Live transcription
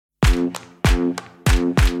We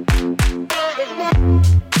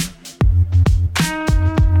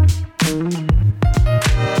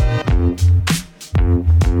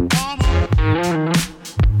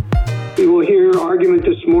will hear argument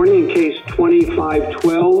this morning in case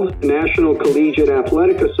 2512, National Collegiate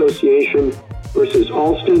Athletic Association versus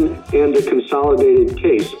Alston and the consolidated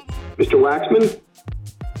case. Mr. Waxman?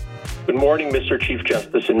 Good morning, Mr. Chief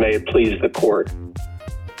Justice, and may it please the court.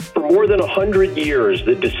 For more than 100 years,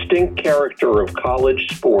 the distinct character of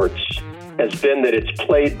college sports has been that it's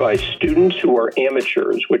played by students who are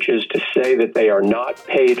amateurs, which is to say that they are not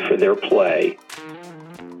paid for their play.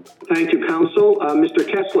 Thank you, counsel. Mr.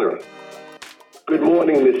 Kessler? Good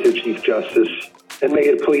morning, Mr. Chief Justice, and may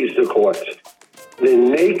it please the court. The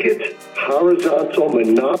naked, horizontal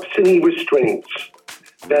monopsony restraints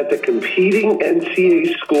that the competing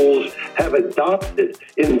NCAA schools have adopted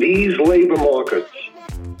in these labor markets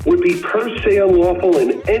would be per se unlawful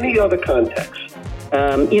in any other context.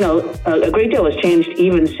 A great deal has changed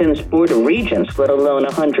even since Board of Regents, let alone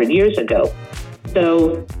 100 years ago.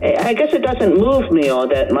 So I guess it doesn't move me all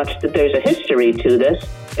that much that there's a history to this.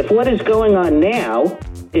 If what is going on now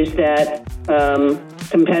is that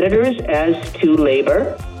competitors as to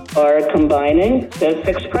labor are combining the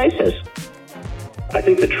fixed prices. I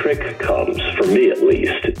think the trick comes, for me at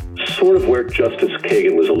least, sort of where Justice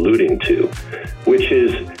Kagan was alluding to, which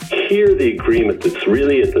is here the agreement that's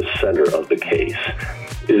really at the center of the case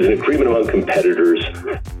is an agreement among competitors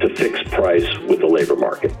to fix price with the labor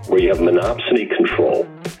market, where you have monopsony control.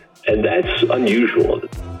 And that's unusual.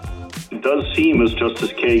 It does seem, as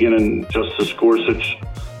Justice Kagan and Justice Gorsuch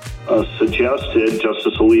suggested,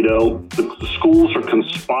 Justice Alito, the schools are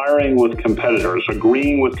conspiring with competitors,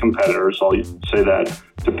 agreeing with competitors, I'll say that,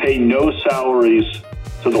 to pay no salaries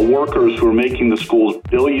to the workers who are making the schools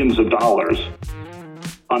billions of dollars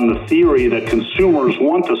on the theory that consumers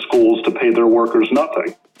want the schools to pay their workers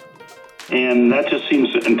nothing. And that just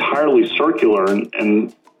seems entirely circular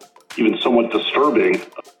and even somewhat disturbing.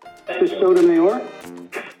 Justice Sotomayor?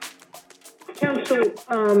 Counsel,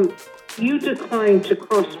 you declined to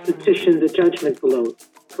cross-petition the judgment below,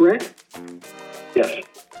 correct? Yes.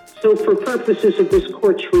 So for purposes of this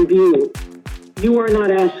court's review, you are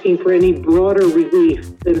not asking for any broader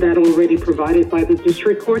relief than that already provided by the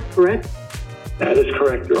district court, correct? That is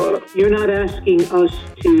correct, Your Honor. You're not asking us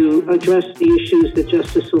to address the issues that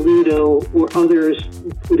Justice Alito or others,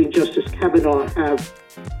 including Justice Kavanaugh,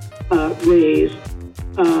 have raised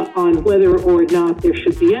on whether or not there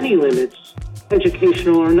should be any limits,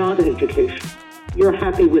 educational or non-educational. You're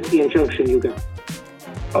happy with the injunction you got?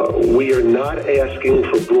 We are not asking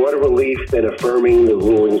for broader relief than affirming the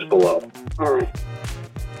rulings below. All right.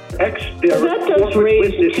 That does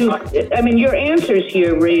raise two, your answers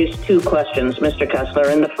here raise two questions, Mr. Kessler.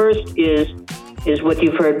 And the first is what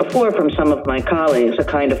you've heard before from some of my colleagues, a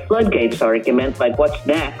kind of floodgates argument, like what's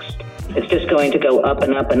next? It's just going to go up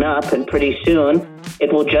and up and up, and pretty soon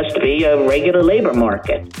it will just be a regular labor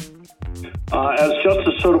market. As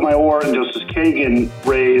Justice Sotomayor and Justice Kagan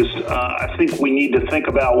raised, I think we need to think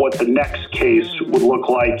about what the next case would look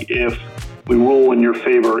like if we rule in your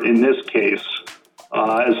favor in this case.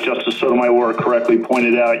 As Justice Sotomayor correctly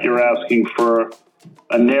pointed out, you're asking for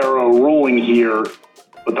a narrow ruling here,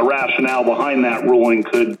 but the rationale behind that ruling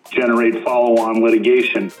could generate follow-on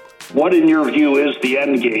litigation. What, in your view, is the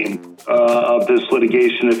end game of this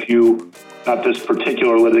litigation if you, not this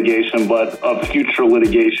particular litigation, but of future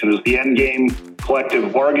litigation? Is the end game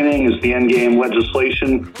collective bargaining? Is the end game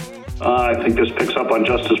legislation? I think this picks up on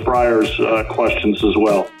Justice Breyer's questions as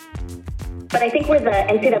well. But I think where the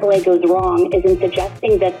NCAA goes wrong is in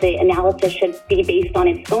suggesting that the analysis should be based on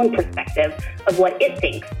its own perspective of what it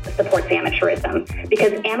thinks supports amateurism.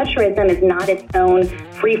 Because amateurism is not its own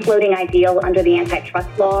free-floating ideal under the antitrust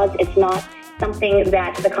laws. It's not something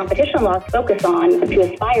that the competition laws focus on to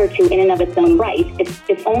aspire to in and of its own right.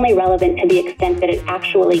 It's only relevant to the extent that it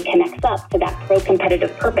actually connects up to that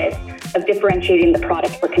pro-competitive purpose of differentiating the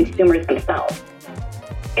product for consumers themselves.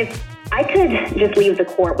 If I could just leave the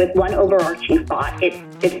court with one overarching thought, it's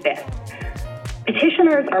this.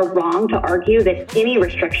 Petitioners are wrong to argue that any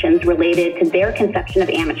restrictions related to their conception of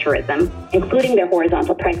amateurism, including their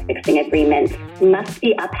horizontal price-fixing agreements, must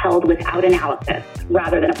be upheld without analysis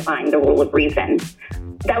rather than applying the rule of reason.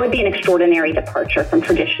 That would be an extraordinary departure from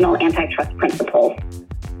traditional antitrust principles.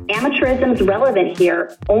 Amateurism is relevant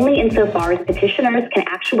here only insofar as petitioners can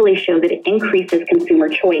actually show that it increases consumer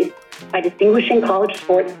choice by distinguishing college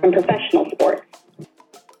sports from professional sports.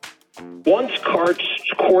 Once courts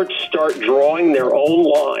start drawing their own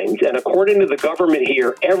lines, and according to the government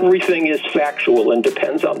here, everything is factual and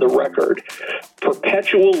depends on the record,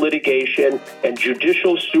 perpetual litigation and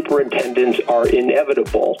judicial superintendents are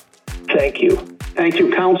inevitable. Thank you. Thank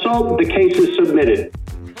you, counsel. The case is submitted.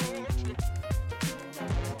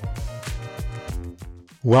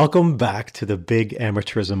 Welcome back to the Big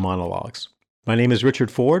Amateurism Monologues. My name is Richard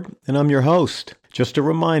Ford, and I'm your host. Just a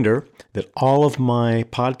reminder that all of my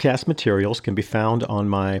podcast materials can be found on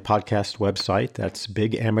my podcast website. That's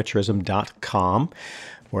bigamateurism.com,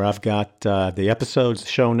 where I've got the episodes,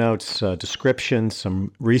 show notes, descriptions,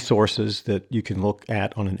 some resources that you can look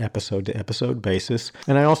at on an episode-to-episode basis.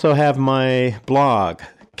 And I also have my blog,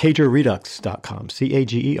 cagerredux.com,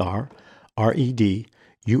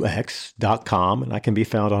 CAGERREDUX.com, and I can be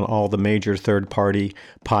found on all the major third-party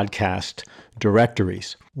podcast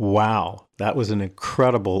directories. Wow, that was an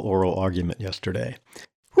incredible oral argument yesterday.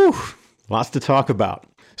 Whew, lots to talk about.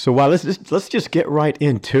 So let's just get right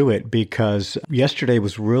into it, because yesterday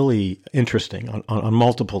was really interesting on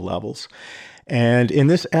multiple levels. And in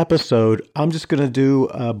this episode, I'm just going to do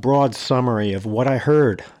a broad summary of what I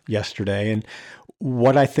heard yesterday and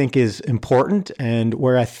what I think is important and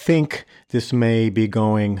where I think this may be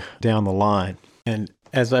going down the line. And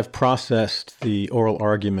as I've processed the oral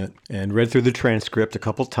argument and read through the transcript a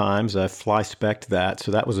couple times, I've fly-specced that.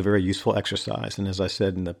 So that was a very useful exercise. And as I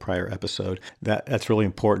said in the prior episode, that's really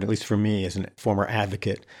important, at least for me as a former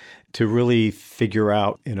advocate, to really figure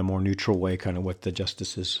out in a more neutral way kind of what the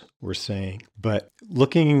justices were saying. But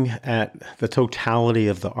looking at the totality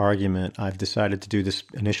of the argument, I've decided to do this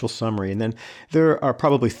initial summary. And then there are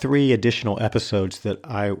probably 3 additional episodes that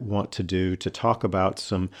I want to do to talk about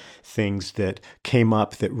some things that came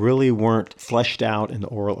up that really weren't fleshed out in the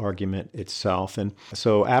oral argument itself. And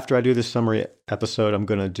so after I do this summary episode, I'm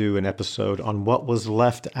going to do an episode on what was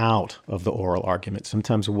left out of the oral argument.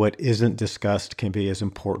 Sometimes what isn't discussed can be as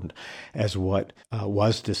important as what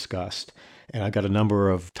was discussed. And I've got a number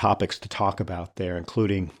of topics to talk about there,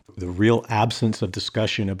 including the real absence of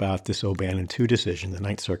discussion about this O'Bannon 2 decision, the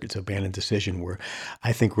Ninth Circuit's O'Bannon decision, where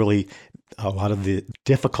I think really a lot of the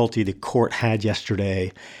difficulty the court had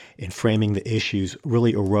yesterday in framing the issues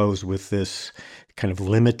really arose with this kind of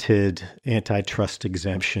limited antitrust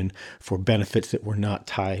exemption for benefits that were not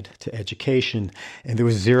tied to education. And there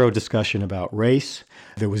was zero discussion about race.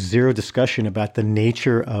 There was zero discussion about the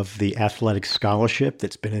nature of the athletic scholarship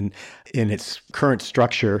that's been in its current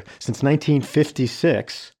structure since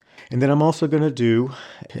 1956. And then I'm also going to do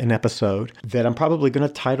an episode that I'm probably going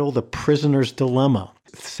to title The Prisoner's Dilemma.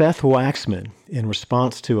 Seth Waxman, in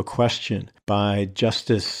response to a question by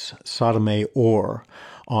Justice Sotomayor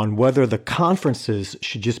on whether the conferences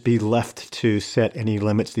should just be left to set any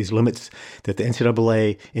limits, these limits that the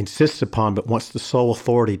NCAA insists upon but wants the sole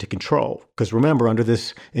authority to control. Because remember, under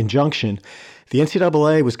this injunction, the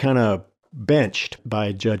NCAA was kind of benched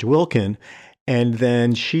by Judge Wilkin, and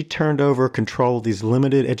then she turned over control of these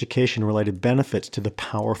limited education-related benefits to the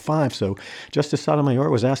Power Five. So Justice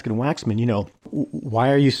Sotomayor was asking Waxman,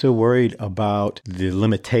 why are you so worried about the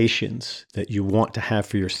limitations that you want to have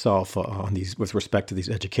for yourself on these with respect to these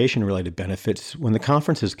education-related benefits when the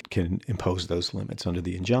conferences can impose those limits under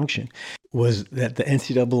the injunction? Was that the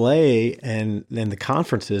NCAA and then the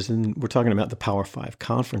conferences, and we're talking about the Power Five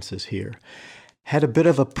conferences here, had a bit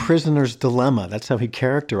of a prisoner's dilemma. That's how he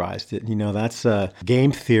characterized it. That's a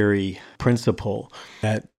game theory principle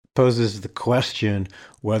that poses the question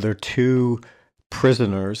whether 2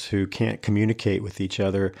 prisoners who can't communicate with each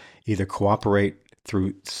other either cooperate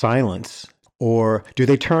through silence or do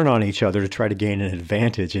they turn on each other to try to gain an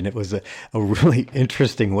advantage? And it was a really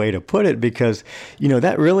interesting way to put it because,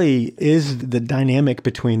 that really is the dynamic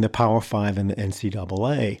between the Power Five and the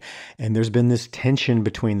NCAA. And there's been this tension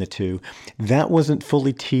between the two. That wasn't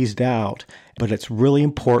fully teased out, but it's really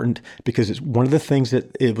important because it's one of the things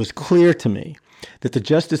that it was clear to me that the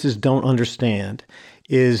justices don't understand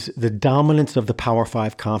is the dominance of the Power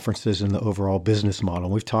Five conferences in the overall business model.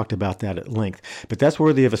 We've talked about that at length, but that's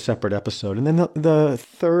worthy of a separate episode. And then the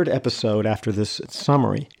third episode after this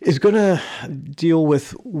summary is going to deal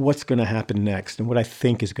with what's going to happen next and what I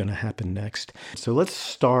think is going to happen next. So let's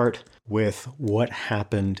start with what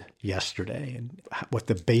happened yesterday and what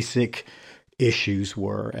the basic issues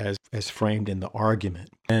were as framed in the argument.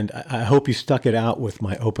 And I hope you stuck it out with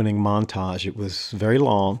my opening montage. It was very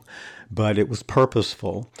long, but it was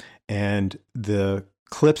purposeful. And the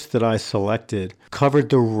clips that I selected covered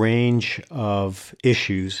the range of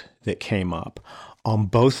issues that came up on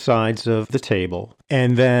both sides of the table.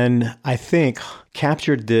 And then I think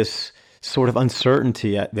captured this sort of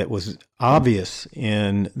uncertainty that was obvious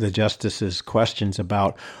in the justices' questions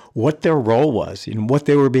about what their role was and what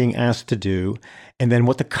they were being asked to do, and then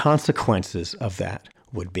what the consequences of that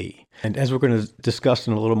would be. And as we're going to discuss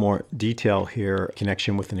in a little more detail here, in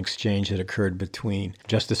connection with an exchange that occurred between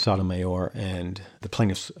Justice Sotomayor and the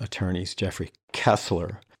plaintiff's attorneys, Jeffrey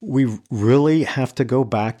Kessler, we really have to go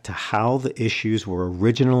back to how the issues were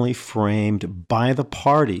originally framed by the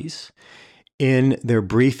parties in their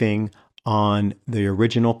briefing on the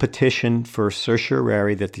original petition for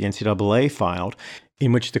certiorari that the NCAA filed,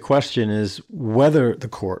 in which the question is whether the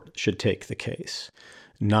court should take the case,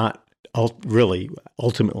 not really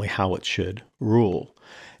ultimately how it should rule.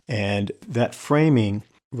 And that framing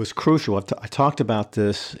was crucial. I talked about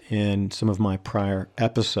this in some of my prior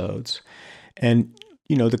episodes. And,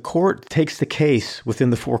 the court takes the case within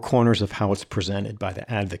the four corners of how it's presented by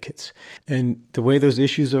the advocates. And the way those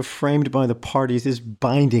issues are framed by the parties is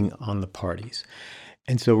binding on the parties.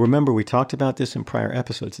 And so remember, we talked about this in prior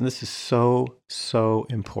episodes, and this is so, so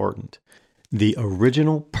important. The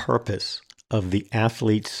original purpose of the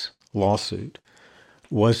athletes' lawsuit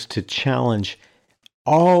was to challenge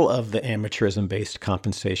all of the amateurism-based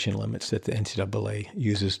compensation limits that the NCAA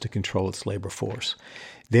uses to control its labor force.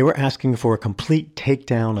 They were asking for a complete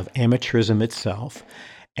takedown of amateurism itself,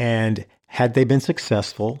 and had they been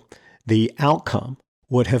successful, the outcome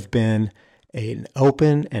would have been an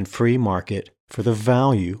open and free market for the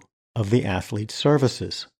value of the athlete's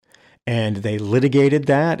services. And they litigated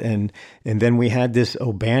that, and then we had this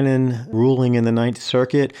O'Bannon ruling in the Ninth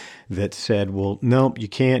Circuit that said, well, nope, you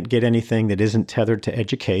can't get anything that isn't tethered to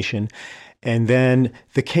education. And then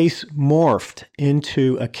the case morphed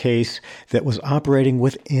into a case that was operating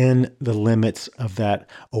within the limits of that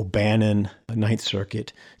O'Bannon Ninth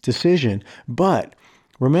Circuit decision. But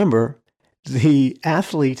remember, the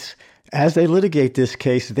athletes, as they litigate this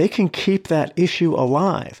case, they can keep that issue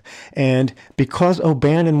alive. And because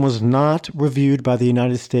O'Bannon was not reviewed by the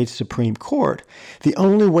United States Supreme Court, the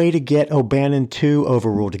only way to get O'Bannon 2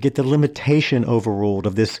 overruled, to get the limitation overruled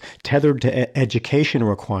of this tethered to education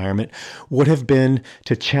requirement, would have been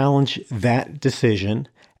to challenge that decision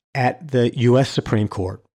at the U.S. Supreme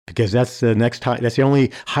Court. Because that's the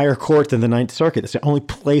only higher court than the Ninth Circuit. That's the only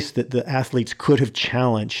place that the athletes could have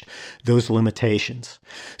challenged those limitations.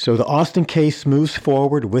 So the Alston case moves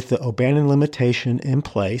forward with the O'Bannon limitation in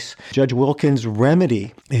place. Judge Wilkins'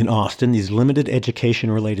 remedy in Alston, these limited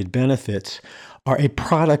education-related benefits, are a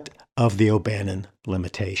product of the O'Bannon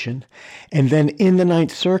limitation. And then in the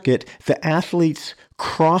Ninth Circuit, the athletes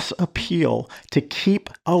cross-appeal to keep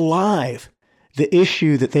alive the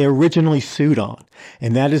issue that they originally sued on,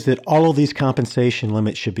 and that is that all of these compensation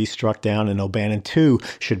limits should be struck down and O'Bannon 2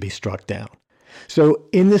 should be struck down. So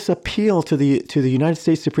in this appeal to the United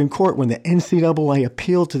States Supreme Court, when the NCAA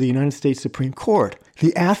appealed to the United States Supreme Court,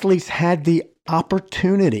 the athletes had the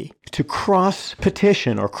opportunity to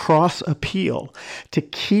cross-petition or cross-appeal to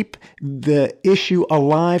keep the issue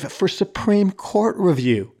alive for Supreme Court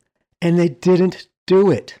review, and they didn't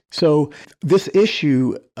do it. So this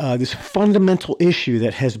issue, this fundamental issue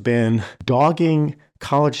that has been dogging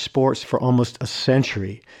college sports for almost a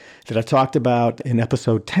century, that I talked about in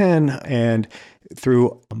episode 10 and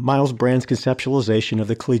through Miles Brand's conceptualization of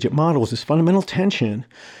the collegiate model, is this fundamental tension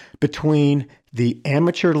between the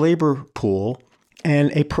amateur labor pool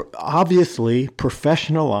and a obviously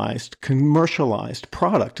professionalized, commercialized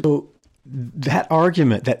product. So that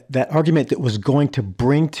argument that was going to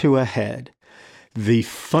bring to a head the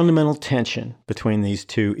fundamental tension between these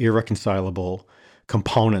two irreconcilable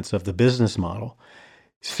components of the business model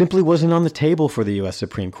simply wasn't on the table for the U.S.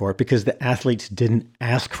 Supreme Court because the athletes didn't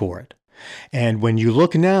ask for it. And when you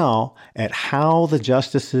look now at how the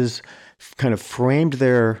justices kind of framed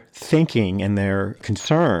their thinking and their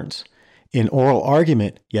concerns in oral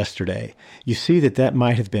argument yesterday, you see that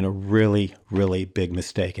might have been a really, really big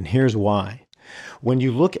mistake. And here's why. When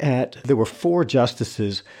you look at, there were 4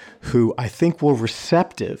 justices who I think were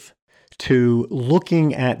receptive to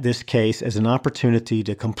looking at this case as an opportunity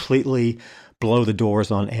to completely blow the doors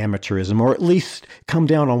on amateurism, or at least come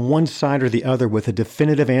down on one side or the other with a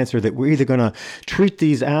definitive answer that we're either going to treat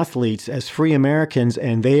these athletes as free Americans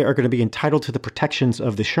and they are going to be entitled to the protections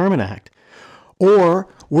of the Sherman Act, or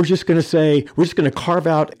we're just going to carve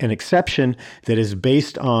out an exception that is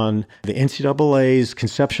based on the NCAA's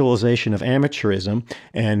conceptualization of amateurism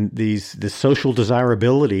and the social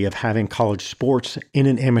desirability of having college sports in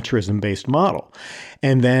an amateurism-based model.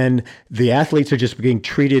 And then the athletes are just being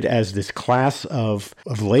treated as this class of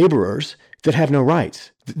laborers that have no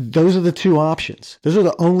rights. Those are the 2 options. Those are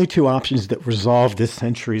the only 2 options that resolve this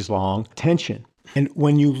centuries-long tension. And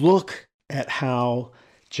when you look at how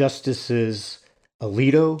Justices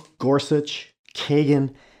Alito, Gorsuch,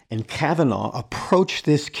 Kagan, and Kavanaugh approached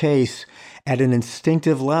this case at an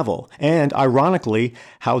instinctive level. And ironically,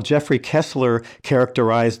 how Jeffrey Kessler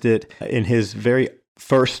characterized it in his very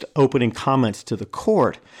first opening comments to the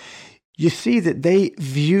court, you see that they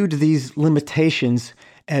viewed these limitations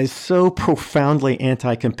as so profoundly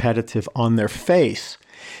anti-competitive on their face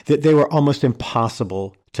that they were almost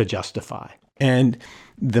impossible to justify. And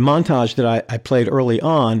the montage that I played early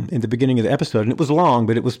on in the beginning of the episode, and it was long,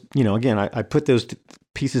 but it was, again, I put those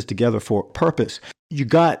pieces together for a purpose. You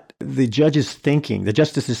got the justices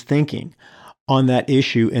thinking on that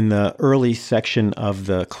issue in the early section of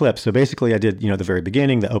the clip. So basically I did, the very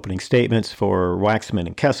beginning, the opening statements for Waxman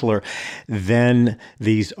and Kessler, then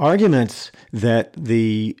these arguments that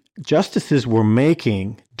the justices were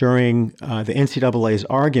making during the NCAA's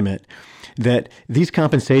argument that these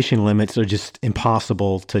compensation limits are just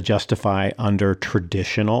impossible to justify under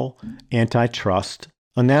traditional antitrust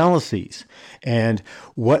analyses. And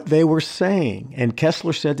what they were saying, and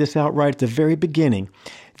Kessler said this outright at the very beginning,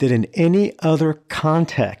 that in any other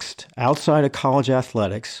context outside of college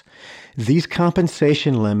athletics, these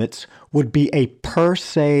compensation limits would be a per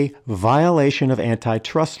se violation of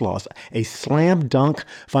antitrust laws, a slam dunk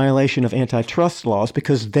violation of antitrust laws,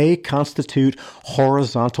 because they constitute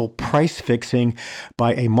horizontal price fixing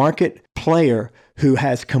by a market player who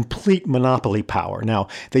has complete monopoly power. Now,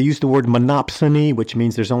 they use the word monopsony, which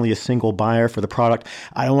means there's only a single buyer for the product.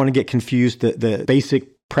 I don't want to get confused. The basic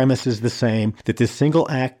premise is the same, that this single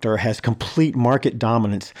actor has complete market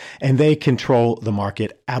dominance and they control the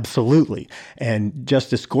market absolutely. And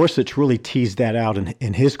Justice Gorsuch really teased that out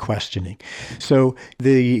in his questioning. So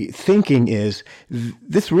the thinking is,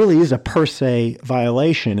 this really is a per se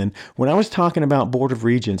violation. And when I was talking about Board of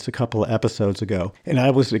Regents a couple of episodes ago, and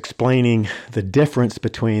I was explaining the difference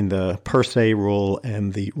between the per se rule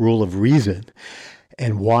and the rule of reason,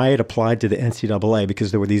 and why it applied to the NCAA, because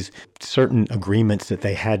there were these certain agreements that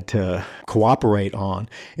they had to cooperate on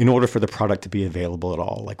in order for the product to be available at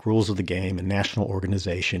all, like rules of the game and national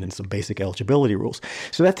organization and some basic eligibility rules.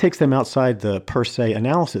 So that takes them outside the per se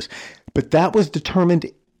analysis. But that was determined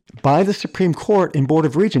by the Supreme Court in Board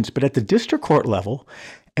of Regents. But at the district court level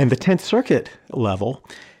and the 10th Circuit level,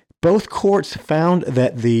 both courts found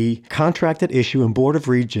that the contract at issue in Board of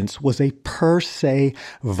Regents was a per se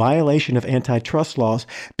violation of antitrust laws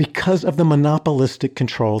because of the monopolistic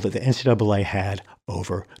control that the NCAA had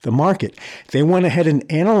over the market. They went ahead and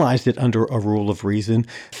analyzed it under a rule of reason,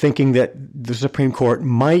 thinking that the Supreme Court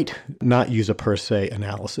might not use a per se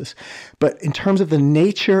analysis. But in terms of the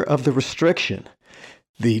nature of the restriction,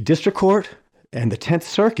 the district court and the 10th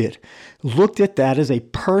Circuit looked at that as a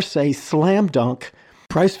per se slam dunk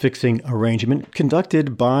price-fixing arrangement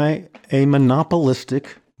conducted by a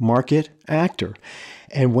monopolistic market actor.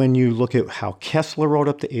 And when you look at how Kessler wrote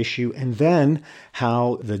up the issue and then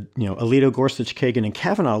how the Alito, Gorsuch, Kagan, and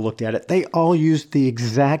Kavanaugh looked at it, they all used the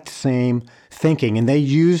exact same thinking, and they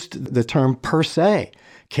used the term per se.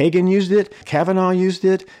 Kagan used it, Kavanaugh used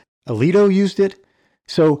it, Alito used it.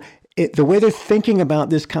 So the way they're thinking about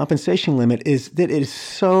this compensation limit is that it is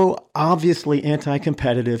so obviously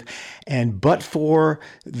anti-competitive, and but for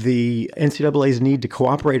the NCAA's need to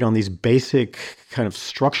cooperate on these basic kind of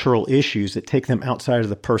structural issues that take them outside of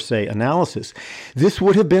the per se analysis, this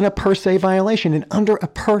would have been a per se violation. And under a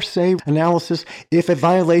per se analysis, if a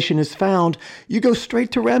violation is found, you go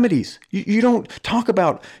straight to remedies. You don't talk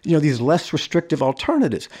about these less restrictive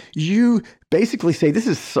alternatives. You basically say, this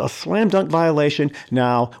is a slam dunk violation.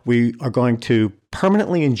 Now we are going to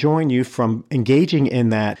permanently enjoin you from engaging in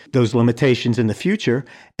those limitations in the future,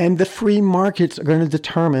 and the free markets are going to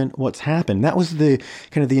determine what's happened. That was the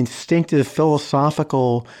kind of the instinctive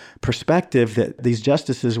philosophical perspective that these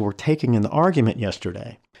justices were taking in the argument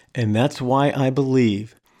yesterday. And that's why I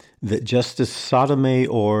believe that Justice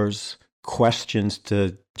Sotomayor's questions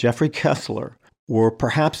to Jeffrey Kessler were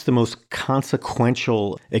perhaps the most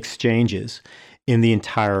consequential exchanges in the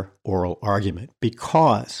entire oral argument,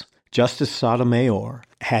 because Justice Sotomayor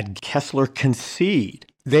had Kessler concede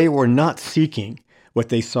they were not seeking what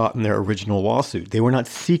they sought in their original lawsuit. They were not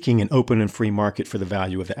seeking an open and free market for the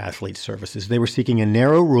value of the athlete's services. They were seeking a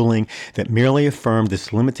narrow ruling that merely affirmed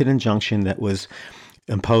this limited injunction that was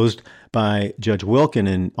imposed by Judge Wilkin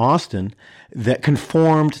in Alston that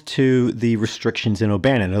conformed to the restrictions in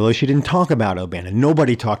O'Bannon, although she didn't talk about O'Bannon.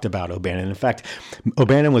 Nobody talked about O'Bannon. In fact,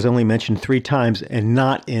 O'Bannon was only mentioned 3 times and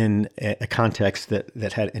not in a context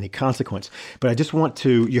that had any consequence. But I just want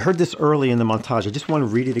to, you heard this early in the montage, I just want to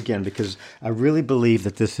read it again because I really believe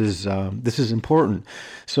that this is important.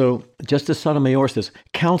 So Justice Sotomayor says,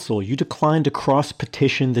 "Counsel, you declined to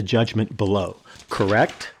cross-petition the judgment below."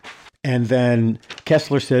 correct? And then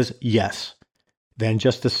Kessler says, yes. Then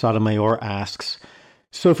Justice Sotomayor asks,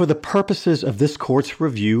 so for the purposes of this court's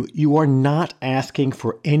review, you are not asking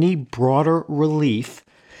for any broader relief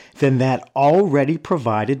than that already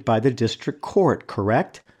provided by the district court,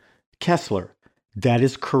 correct? Kessler, that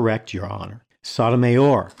is correct, Your Honor.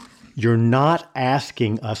 Sotomayor, you're not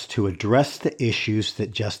asking us to address the issues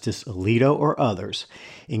that Justice Alito or others,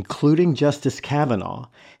 including Justice Kavanaugh,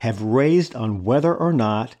 have raised on whether or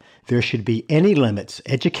not there should be any limits,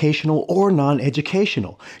 educational or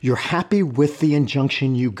non-educational. You're happy with the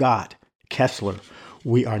injunction you got. Kessler,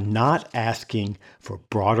 we are not asking for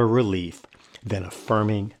broader relief than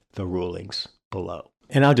affirming the rulings below.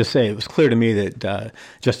 And I'll just say, it was clear to me that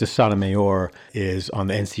Justice Sotomayor is on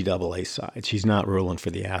the NCAA side. She's not ruling for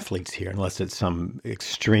the athletes here, unless it's some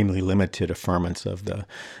extremely limited affirmance of the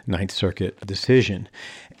Ninth Circuit decision.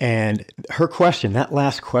 And her question, that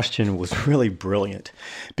last question, was really brilliant,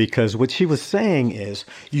 because what she was saying is,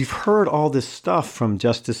 you've heard all this stuff from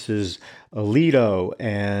Justices Alito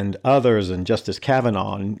and others and Justice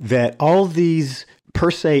Kavanaugh, that all these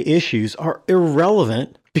per se issues are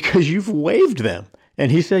irrelevant because you've waived them. And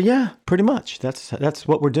he said, yeah, pretty much. That's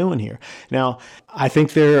what we're doing here. Now, I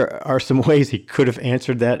think there are some ways he could have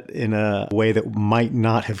answered that in a way that might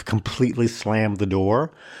not have completely slammed the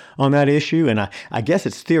door on that issue. And I guess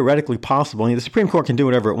it's theoretically possible. The Supreme Court can do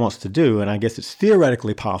whatever it wants to do. And I guess it's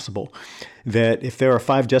theoretically possible that if there are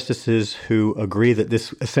 5 justices who agree that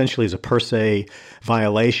this essentially is a per se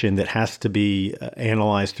violation that has to be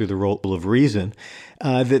analyzed through the rule of reason,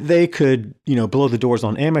 that they could, blow the doors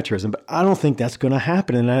on amateurism. But I don't think that's going to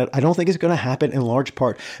happen. And I don't think it's going to happen in large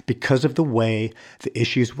part because of the way the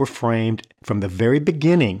issues were framed from the very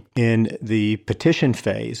beginning in the petition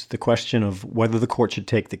phase, the question of whether the court should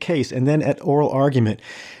take the case. And then at oral argument,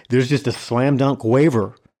 there's just a slam dunk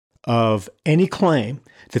waiver of any claim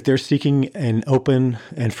that they're seeking an open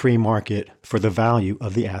and free market for the value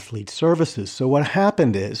of the athlete's services. So what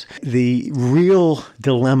happened is the real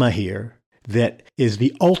dilemma here, that is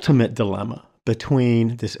the ultimate dilemma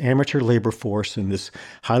between this amateur labor force and this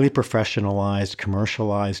highly professionalized,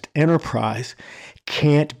 commercialized enterprise,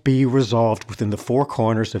 can't be resolved within the 4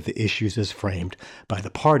 corners of the issues as framed by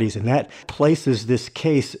the parties. And that places this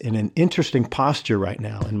case in an interesting posture right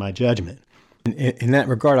now, in my judgment. In that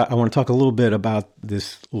regard, I want to talk a little bit about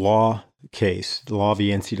this law case, the Law v.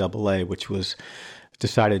 NCAA, which was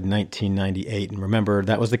decided in 1998. And remember,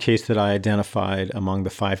 that was the case that I identified among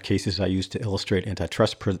the 5 cases I used to illustrate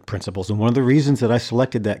antitrust principles. And one of the reasons that I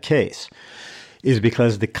selected that case is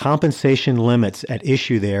because the compensation limits at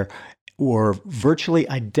issue there were virtually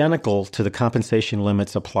identical to the compensation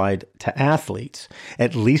limits applied to athletes,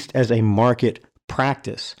 at least as a market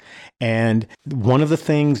practice. And one of the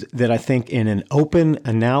things that I think in an open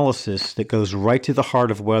analysis that goes right to the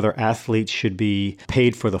heart of whether athletes should be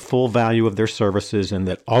paid for the full value of their services and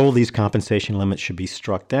that all of these compensation limits should be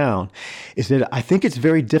struck down is that I think it's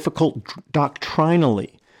very difficult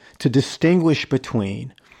doctrinally to distinguish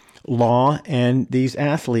between law and these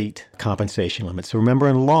athlete compensation limits. So remember,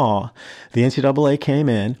 in law, the NCAA came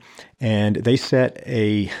in and they set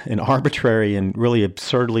an arbitrary and really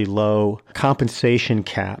absurdly low compensation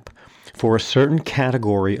cap for a certain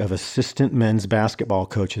category of assistant men's basketball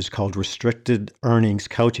coaches called restricted earnings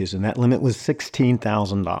coaches, and that limit was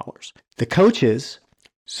 $16,000. The coaches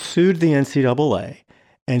sued the NCAA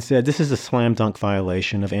and said this is a slam dunk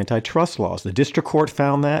violation of antitrust laws. The district court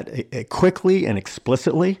found that quickly and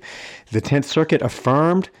explicitly. The 10th Circuit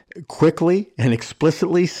affirmed quickly and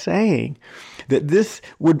explicitly, saying that this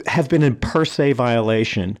would have been a per se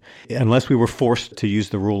violation unless we were forced to use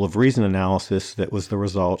the rule of reason analysis that was the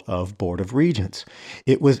result of Board of Regents.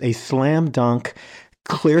 It was a slam dunk,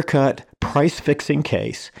 clear-cut, price-fixing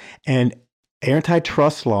case, and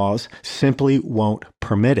antitrust laws simply won't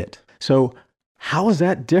permit it. So how is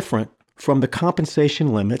that different from the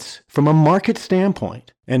compensation limits from a market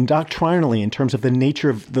standpoint and doctrinally in terms of the nature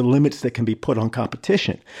of the limits that can be put on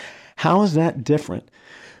competition? How is that different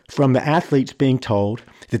from the athletes being told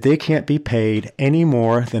that they can't be paid any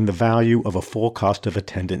more than the value of a full cost of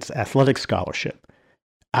attendance athletic scholarship?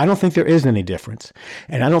 I don't think there is any difference.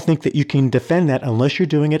 And I don't think that you can defend that unless you're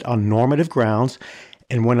doing it on normative grounds.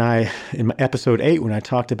 And in episode 8, when I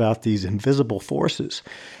talked about these invisible forces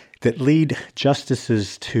that lead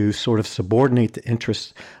justices to sort of subordinate the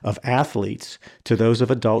interests of athletes to those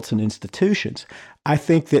of adults and institutions, I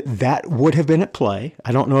think that would have been at play.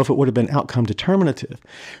 I don't know if it would have been outcome determinative,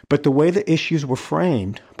 but the way the issues were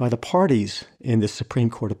framed by the parties in the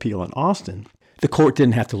Supreme Court appeal in Alston, the court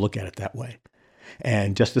didn't have to look at it that way.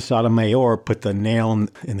 And Justice Sotomayor put the nail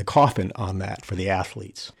in the coffin on that for the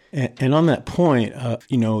athletes. And on that point,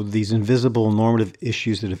 these invisible normative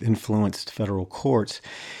issues that have influenced federal courts,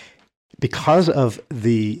 because of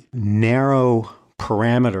the narrow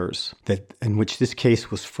parameters that in which this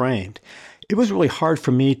case was framed, it was really hard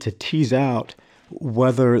for me to tease out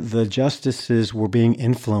whether the justices were being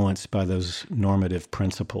influenced by those normative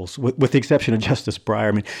principles, with the exception of Justice Breyer.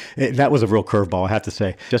 I mean, that was a real curveball, I have to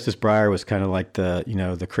say. Justice Breyer was kind of like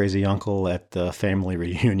the crazy uncle at the family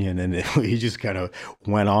reunion, and he just kind of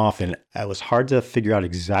went off, and it was hard to figure out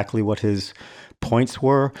exactly what his points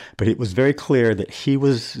were, but it was very clear that he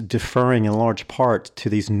was deferring in large part to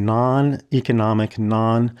these non-economic,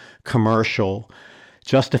 non-commercial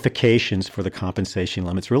justifications for the compensation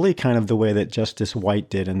limits, really kind of the way that Justice White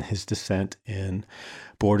did in his dissent in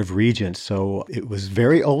Board of Regents. So it was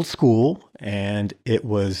very old school, and it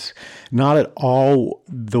was not at all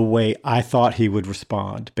the way I thought he would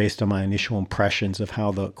respond based on my initial impressions of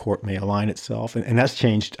how the court may align itself. And that's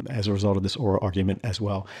changed as a result of this oral argument as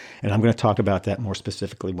well. And I'm going to talk about that more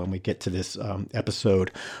specifically when we get to this episode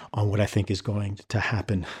on what I think is going to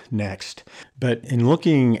happen next. But in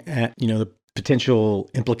looking at, the potential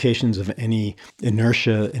implications of any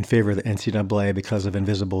inertia in favor of the NCAA because of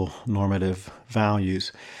invisible normative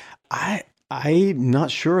values, I'm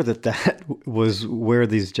not sure that was where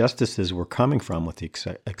these justices were coming from, with the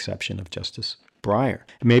exception of Justice Breyer.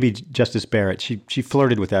 Maybe Justice Barrett, she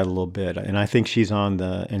flirted with that a little bit, and I think she's on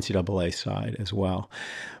the NCAA side as well.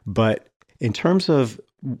 But in terms of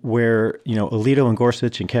where, Alito and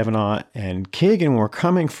Gorsuch and Kavanaugh and Kagan were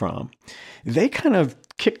coming from, they kind of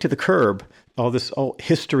kicked to the curb all this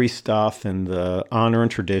history stuff and the honor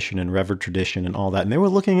and tradition and revered tradition and all that. And they were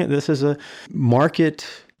looking at this as a market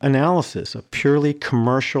analysis, a purely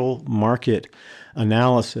commercial market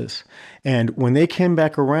analysis. And when they came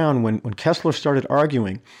back around, when Kessler started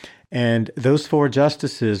arguing, and those four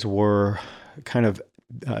justices were kind of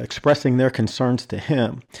expressing their concerns to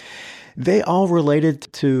him, they all related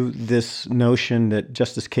to this notion that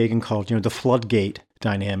Justice Kagan called, the floodgate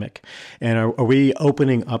dynamic. And are we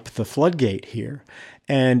opening up the floodgate here?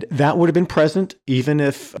 And that would have been present even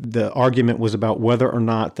if the argument was about whether or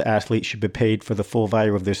not the athlete should be paid for the full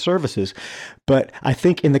value of their services. But I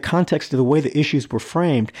think in the context of the way the issues were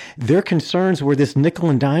framed, their concerns were this nickel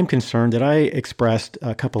and dime concern that I expressed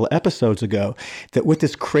a couple of episodes ago, that with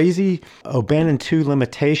this crazy O'Bannon 2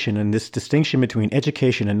 limitation and this distinction between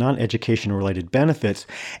education and non-education related benefits,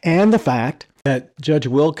 and the fact that Judge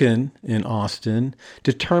Wilkin in Alston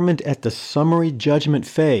determined at the summary judgment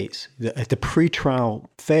phase, at the pretrial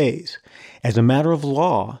phase, as a matter of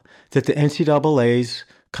law, that the NCAA's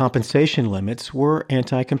compensation limits were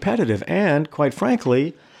anti-competitive. And quite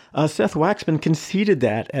frankly, Seth Waxman conceded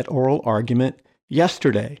that at oral argument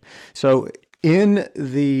yesterday. So in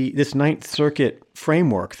this Ninth Circuit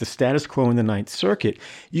framework, the status quo in the Ninth Circuit,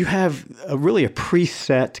 you have really a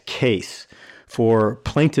preset case for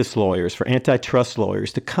plaintiffs' lawyers, for antitrust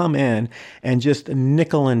lawyers to come in and just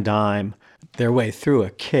nickel and dime their way through a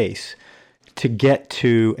case to get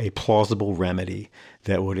to a plausible remedy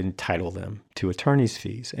that would entitle them to attorney's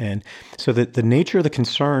fees. And so that the nature of the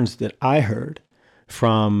concerns that I heard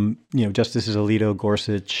from, Justices Alito,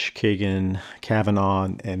 Gorsuch, Kagan, Kavanaugh,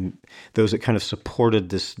 and those that kind of supported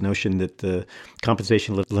this notion that the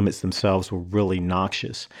compensation limits themselves were really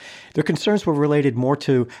noxious. Their concerns were related more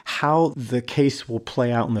to how the case will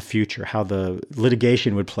play out in the future, how the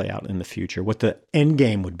litigation would play out in the future, what the end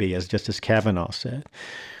game would be, as Justice Kavanaugh said,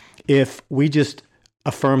 if we just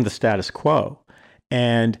affirm the status quo.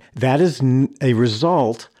 And that is a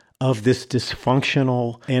result of this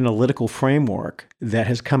dysfunctional analytical framework that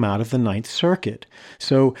has come out of the Ninth Circuit.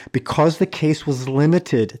 So because the case was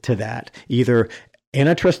limited to that, either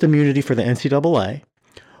antitrust immunity for the NCAA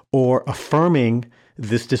or affirming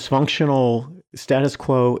this dysfunctional status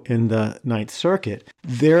quo in the Ninth Circuit,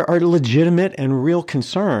 there are legitimate and real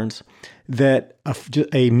concerns that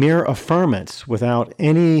a mere affirmance without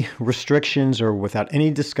any restrictions or without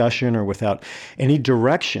any discussion or without any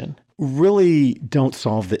direction really don't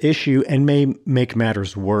solve the issue and may make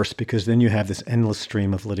matters worse, because then you have this endless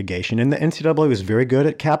stream of litigation. And the NCAA was very good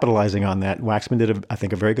at capitalizing on that. Waxman did, I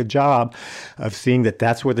think, a very good job of seeing that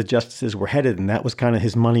that's where the justices were headed, and that was kind of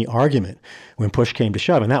his money argument when push came to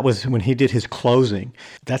shove. And that was when he did his closing.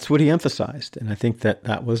 That's what he emphasized. And I think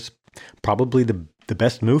that was probably the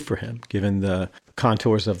best move for him, given the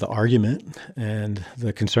contours of the argument and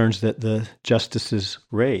the concerns that the justices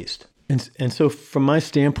raised. And so from my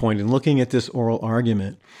standpoint, in looking at this oral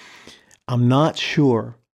argument, I'm not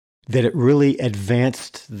sure that it really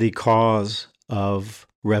advanced the cause of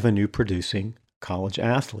revenue-producing college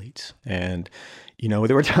athletes. And, there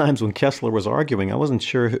were times when Kessler was arguing, I wasn't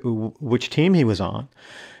sure which team he was on,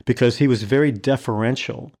 because he was very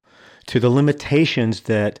deferential to the limitations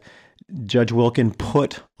that Judge Wilkin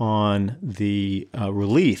put on the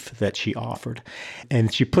relief that she offered.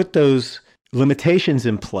 And she put those limitations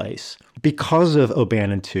in place because of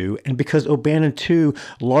O'Bannon 2, and because O'Bannon 2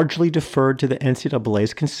 largely deferred to the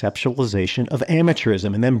NCAA's conceptualization of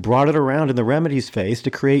amateurism and then brought it around in the remedies phase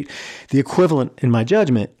to create the equivalent, in my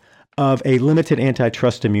judgment, of a limited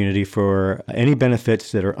antitrust immunity for any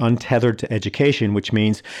benefits that are untethered to education, which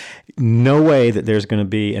means no way that there's going to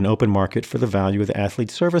be an open market for the value of the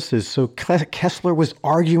athlete's services. So Kessler was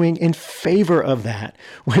arguing in favor of that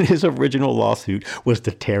when his original lawsuit was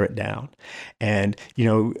to tear it down. And,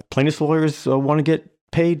 plaintiffs' lawyers want to get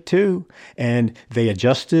paid too, and they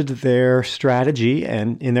adjusted their strategy.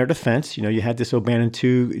 And in their defense, you had this O'Bannon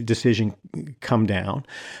 2 decision come down.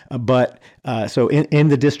 So in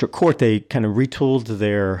the district court, they kind of retooled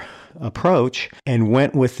their approach and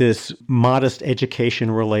went with this modest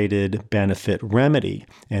education-related benefit remedy.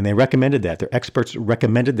 And they recommended that. Their experts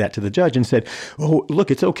recommended that to the judge and said, oh, look,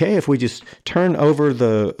 it's okay if we just turn over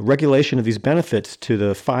the regulation of these benefits to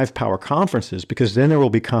the 5 power conferences, because then there will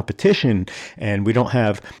be competition and we don't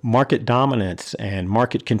have market dominance and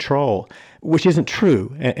market control, which isn't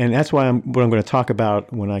true. And that's what I'm going to talk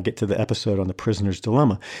about when I get to the episode on the prisoner's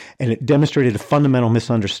dilemma. And it demonstrated a fundamental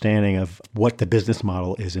misunderstanding of what the business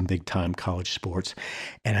model is in big-time college sports.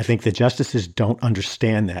 And I think the justices don't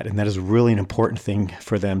understand that. And that is really an important thing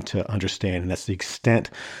for them to understand. And that's the extent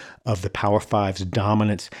of the Power Five's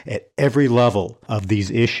dominance at every level of these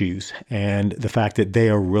issues, and the fact that they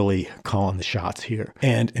are really calling the shots here.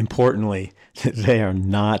 And importantly, they are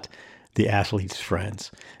not the athletes'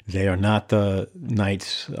 friends. They are not the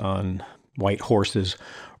knights on white horses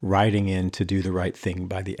riding in to do the right thing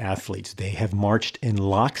by the athletes. They have marched in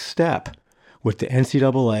lockstep with the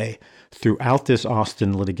NCAA throughout this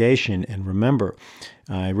Alston litigation. And remember,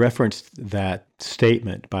 I referenced that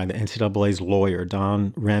statement by the NCAA's lawyer,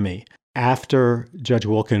 Don Remy, after Judge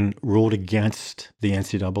Wilkin ruled against the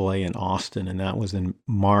NCAA in Alston, and that was in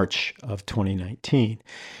March of 2019.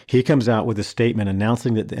 He comes out with a statement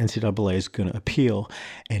announcing that the NCAA is going to appeal,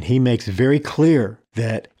 and he makes very clear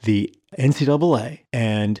that the NCAA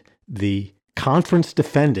and the conference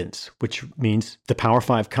defendants, which means the Power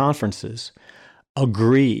Five conferences,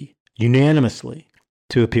 agree unanimously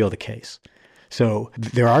to appeal the case. So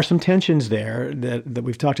there are some tensions there that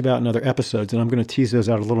we've talked about in other episodes, and I'm going to tease those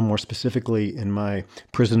out a little more specifically in my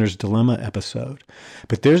Prisoner's Dilemma episode.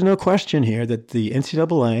 But there's no question here that the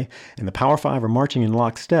NCAA and the Power Five are marching in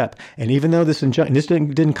lockstep. And even though this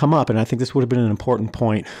didn't come up, and I think this would have been an important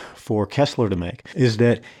point for Kessler to make, is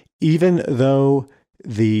that even though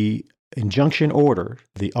the injunction order,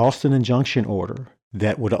 the Alston injunction order,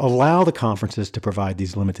 that would allow the conferences to provide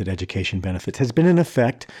these limited education benefits has been in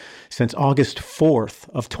effect since August 4th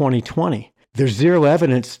of 2020. There's zero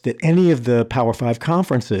evidence that any of the Power Five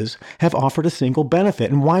conferences have offered a single benefit.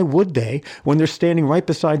 And why would they when they're standing right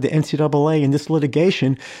beside the NCAA in this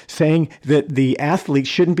litigation saying that the athletes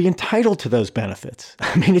shouldn't be entitled to those benefits?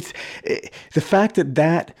 I mean, it's the fact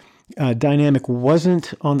that dynamic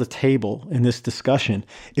wasn't on the table in this discussion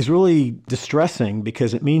is really distressing,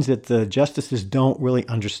 because it means that the justices don't really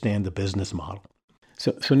understand the business model.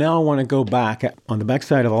 So now I want to go back on the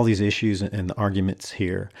backside of all these issues and the arguments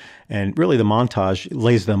here, and really the montage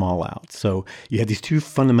lays them all out. So you have these two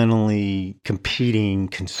fundamentally competing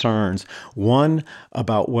concerns. One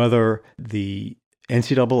about whether the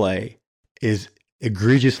NCAA is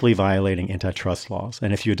egregiously violating antitrust laws.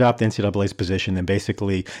 And if you adopt the NCAA's position, then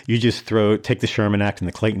basically you just take the Sherman Act and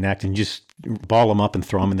the Clayton Act and you just ball them up and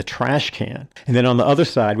throw them in the trash can. And then on the other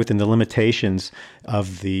side, within the limitations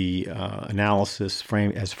of the analysis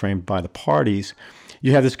framed by the parties,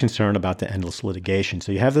 you have this concern about the endless litigation.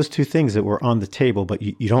 So you have those two things that were on the table, but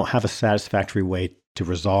you don't have a satisfactory way to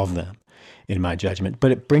resolve them, in my judgment.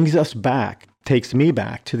 But it takes me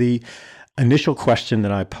back to the initial question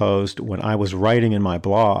that I posed when I was writing in my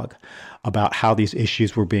blog about how these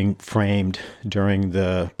issues were being framed during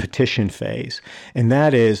the petition phase. And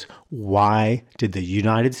that is, why did the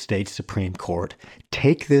United States Supreme Court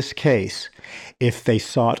take this case if they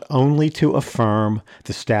sought only to affirm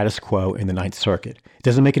the status quo in the Ninth Circuit? It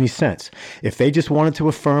doesn't make any sense. If they just wanted to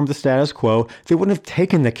affirm the status quo, they wouldn't have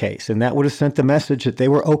taken the case, and that would have sent the message that they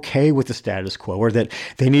were okay with the status quo, or that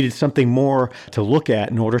they needed something more to look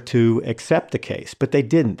at in order to accept the case. But they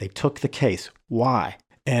didn't. They took the case. Why?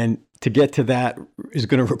 And to get to that is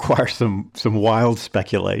going to require some wild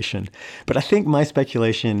speculation. But I think my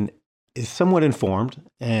speculation is somewhat informed,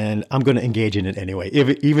 and I'm going to engage in it anyway,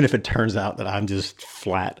 even if it turns out that I'm just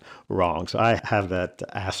flat wrong. So I have that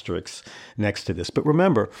asterisk next to this. But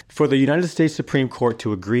remember, for the United States Supreme Court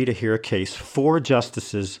to agree to hear a case, 4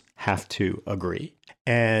 justices have to agree.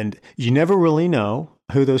 And you never really know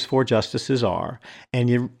who those 4 justices are, and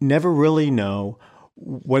you never really know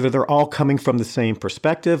whether they're all coming from the same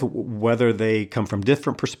perspective, whether they come from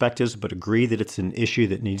different perspectives but agree that it's an issue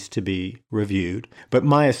that needs to be reviewed. But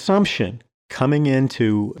my assumption coming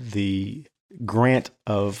into the grant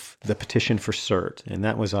of the petition for cert, and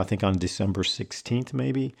that was, I think, on December 16th,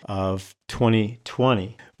 maybe, of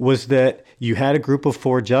 2020, was that you had a group of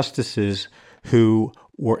 4 justices who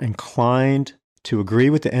were inclined to agree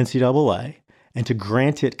with the NCAA and to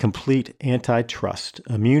grant it complete antitrust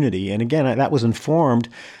immunity. And again, that was informed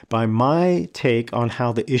by my take on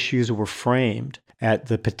how the issues were framed at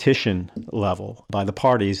the petition level by the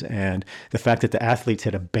parties, and the fact that the athletes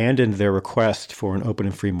had abandoned their request for an open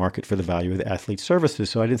and free market for the value of the athlete's services.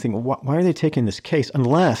 So I didn't think, why are they taking this case?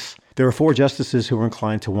 Unless there are 4 justices who were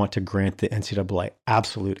inclined to want to grant the NCAA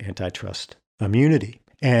absolute antitrust immunity.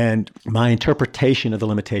 And my interpretation of the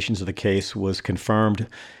limitations of the case was confirmed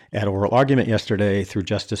at oral argument yesterday through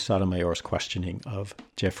Justice Sotomayor's questioning of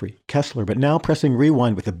Jeffrey Kessler. But now pressing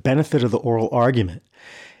rewind with the benefit of the oral argument,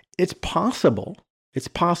 it's possible.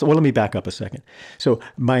 Well, let me back up a second. So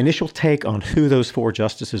my initial take on who those 4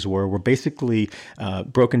 justices were basically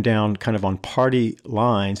broken down kind of on party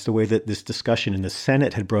lines, the way that this discussion in the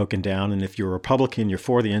Senate had broken down. And if you're a Republican, you're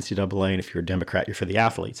for the NCAA, and if you're a Democrat, you're for the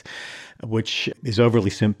athletes, which is overly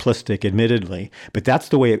simplistic, admittedly. But that's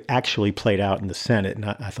the way it actually played out in the Senate. And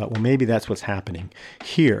I thought, well, maybe that's what's happening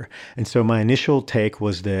here. And so my initial take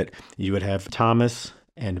was that you would have Thomas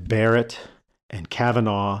and Barrett and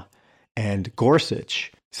Kavanaugh and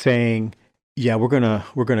Gorsuch saying, yeah, we're gonna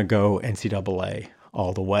go NCAA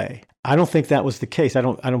all the way. I don't think that was the case. I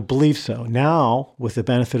don't believe so. Now, with the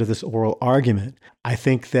benefit of this oral argument, I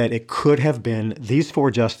think that it could have been these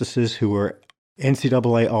 4 justices who were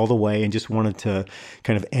NCAA all the way and just wanted to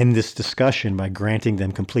kind of end this discussion by granting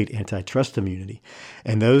them complete antitrust immunity.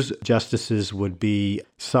 And those justices would be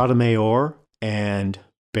Sotomayor and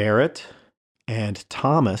Barrett and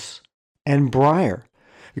Thomas and Breyer.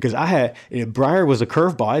 Because Breyer was a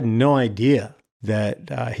curveball. I had no idea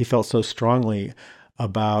that he felt so strongly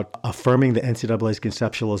about affirming the NCAA's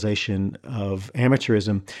conceptualization of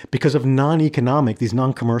amateurism because of these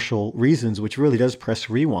non-commercial reasons, which really does press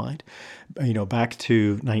rewind, back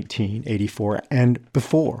to 1984 and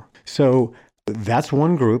before. So that's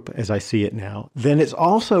one group as I see it now. Then it's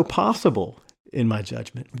also possible, in my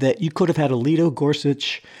judgment, that you could have had Alito,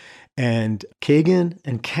 Gorsuch, and Kagan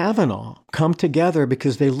and Kavanaugh come together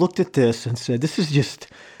because they looked at this and said, this is just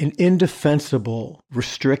an indefensible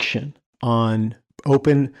restriction on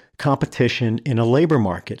open competition in a labor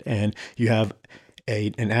market. And you have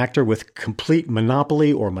an actor with complete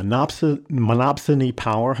monopoly or monopsony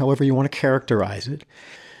power, however you want to characterize it,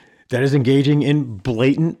 that is engaging in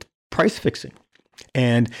blatant price fixing.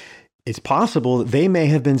 And it's possible that they may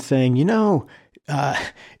have been saying,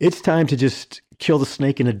 it's time to just kill the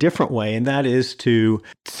snake in a different way, and that is to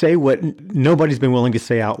say what nobody's been willing to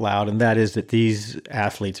say out loud, and that is that these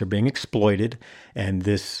athletes are being exploited, and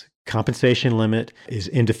this compensation limit is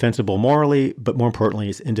indefensible morally, but more importantly,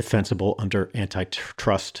 is indefensible under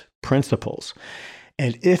antitrust principles.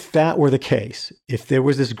 And if that were the case, if there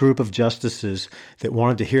was this group of justices that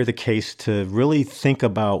wanted to hear the case to really think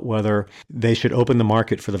about whether they should open the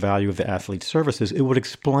market for the value of the athlete's services, it would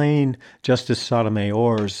explain Justice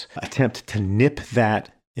Sotomayor's attempt to nip that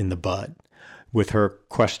in the bud with her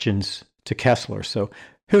questions to Kessler. So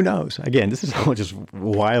who knows? Again, this is all just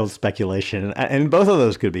wild speculation, and both of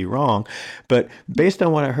those could be wrong. But based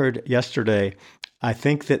on what I heard yesterday, I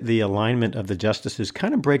think that the alignment of the justices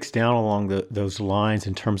kind of breaks down along those lines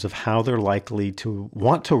in terms of how they're likely to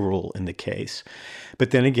want to rule in the case.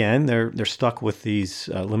 But then again, they're stuck with these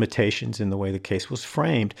limitations in the way the case was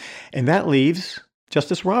framed. And that leaves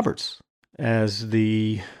Justice Roberts as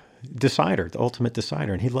the decider, the ultimate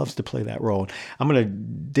decider, and he loves to play that role. I'm going to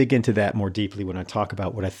dig into that more deeply when I talk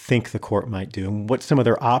about what I think the court might do and what some of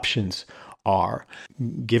their options are,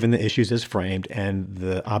 given the issues as framed and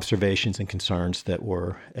the observations and concerns that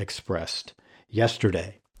were expressed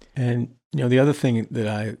yesterday. And, the other thing that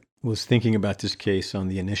I was thinking about this case on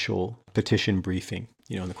the initial petition briefing,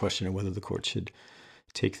 on the question of whether the court should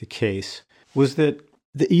take the case, was that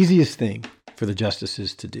the easiest thing for the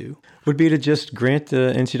justices to do would be to just grant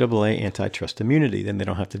the NCAA antitrust immunity. Then they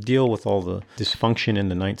don't have to deal with all the dysfunction in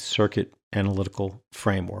the Ninth Circuit analytical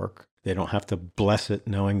framework. They don't have to bless it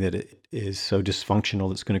knowing that it is so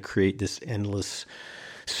dysfunctional it's going to create this endless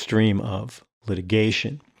stream of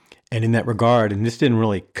litigation. And in that regard, and this didn't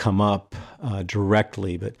really come up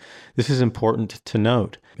directly, but this is important to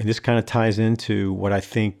note. And this kind of ties into what I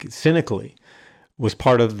think cynically was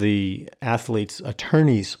part of the athlete's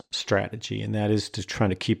attorney's strategy, and that is to try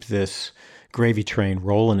to keep this gravy train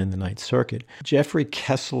rolling in the Ninth Circuit. Jeffrey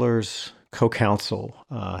Kessler's co-counsel,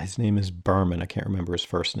 his name is Berman, I can't remember his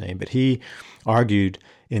first name, but he argued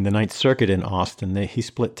in the Ninth Circuit in Austin. He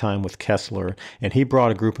split time with Kessler, and he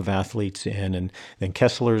brought a group of athletes in, and then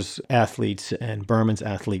Kessler's athletes and Berman's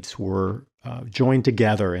athletes were joined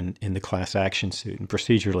together in the class action suit. And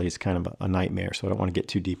procedurally, it's kind of a nightmare, so I don't want to get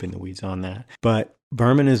too deep in the weeds on that. But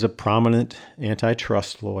Berman is a prominent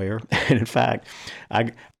antitrust lawyer, and in fact,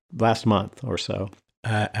 last month or so,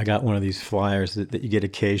 I got one of these flyers that you get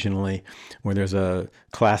occasionally where there's a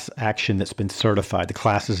class action that's been certified. The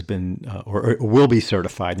class has been or will be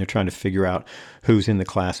certified, and they're trying to figure out who's in the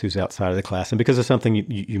class, who's outside of the class. And because of something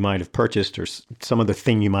you might have purchased or some other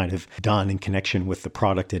thing you might have done in connection with the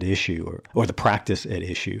product at issue or the practice at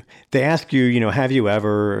issue, they ask you, have you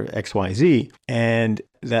ever XYZ? And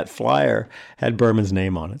that flyer had Berman's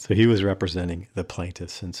name on it. So he was representing the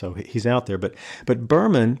plaintiffs. And so he's out there. But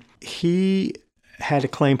Berman, he had a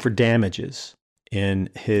claim for damages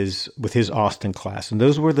with his Alston class. And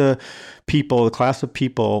those were the class of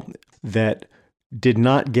people that did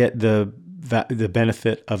not get the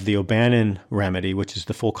benefit of the O'Bannon remedy, which is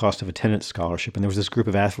the full cost of attendance scholarship. And there was this group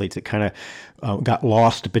of athletes that kind of got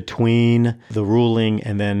lost between the ruling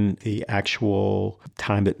and then the actual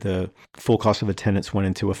time that the full cost of attendance went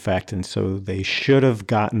into effect. And so they should have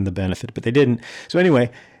gotten the benefit, but they didn't. So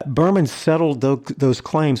anyway, Berman settled those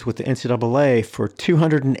claims with the NCAA for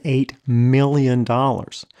 $208 million.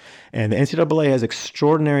 And the NCAA has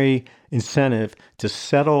extraordinary incentive to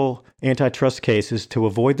settle antitrust cases to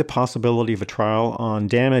avoid the possibility of a trial on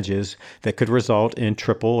damages that could result in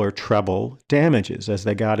triple or treble damages, as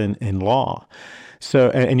they got in law.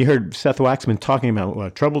 So, and you heard Seth Waxman talking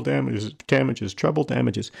about treble damages.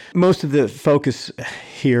 Most of the focus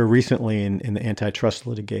here recently in the antitrust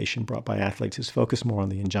litigation brought by athletes is focused more on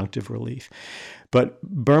the injunctive relief. But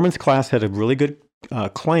Berman's class had a really good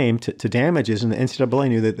claim to damages, and the NCAA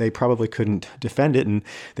knew that they probably couldn't defend it, and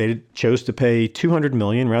they chose to pay $200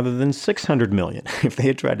 million rather than $600 million if they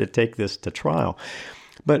had tried to take this to trial.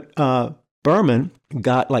 But Berman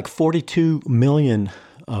got like $42 million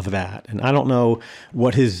of that, and I don't know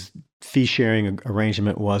what his fee-sharing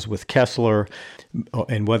arrangement was with Kessler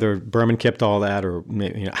and whether Berman kept all that or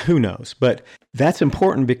maybe, who knows. But that's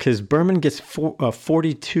important because Berman gets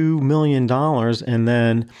 $42 million, and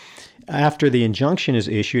then after the injunction is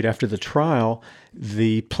issued, after the trial,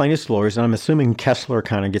 the plaintiff's lawyers, and I'm assuming Kessler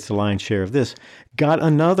kind of gets the lion's share of this, got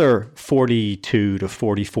another $42 to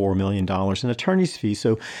 $44 million in attorney's fees.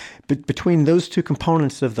 So between those two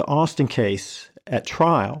components of the Alston case at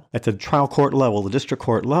trial, at the trial court level, the district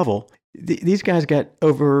court level, these guys got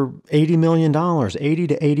over $80 million, $80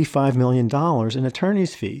 to $85 million in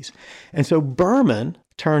attorney's fees. And so Berman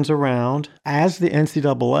turns around as the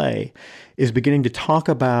NCAA is beginning to talk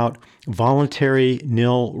about voluntary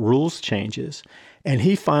nil rules changes, and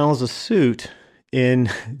he files a suit in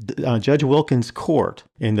Judge Wilkins' court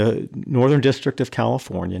in the Northern District of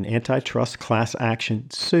California, an antitrust class action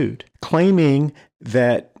suit, claiming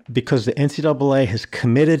that because the NCAA has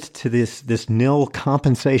committed to this nil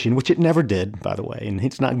compensation, which it never did, by the way, and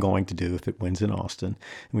it's not going to do if it wins in Alston.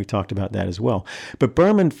 And we talked about that as well. But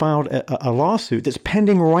Berman filed a lawsuit that's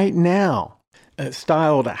pending right now,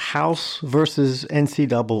 styled House versus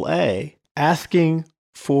NCAA, asking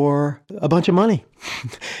for a bunch of money.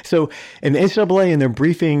 So, and the NCAA in their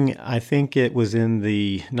briefing, I think it was in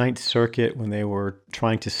the Ninth Circuit when they were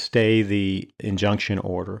trying to stay the injunction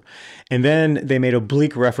order. And then they made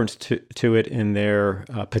oblique reference to it in their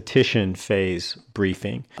petition phase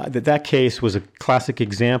briefing. That case was a classic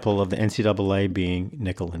example of the NCAA being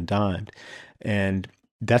nickel and dimed. And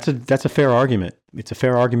that's a fair argument. It's a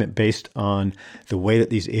fair argument based on the way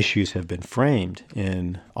that these issues have been framed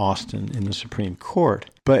in Alston in the Supreme Court.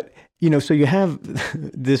 But, so you have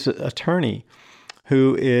this attorney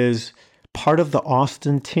who is part of the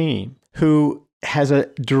Alston team who has a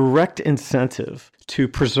direct incentive to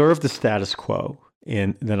preserve the status quo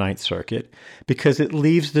in the Ninth Circuit because it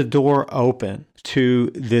leaves the door open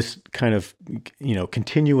to this kind of,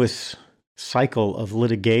 continuous cycle of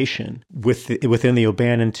litigation within the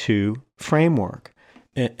O'Bannon 2 framework.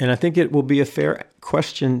 And I think it will be a fair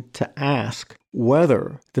question to ask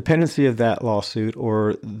whether the pendency of that lawsuit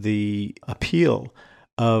or the appeal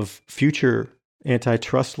of future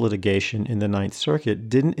antitrust litigation in the Ninth Circuit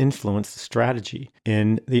didn't influence the strategy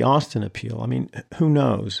in the Alston appeal. I mean, who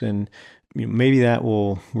knows? And maybe that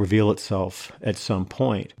will reveal itself at some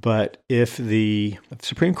point. But if the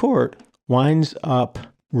Supreme Court winds up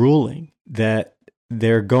ruling that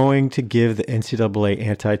they're going to give the NCAA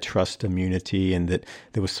antitrust immunity and that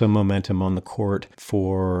there was some momentum on the court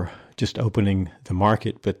for just opening the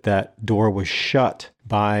market, but that door was shut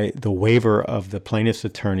by the waiver of the plaintiff's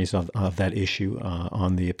attorneys of that issue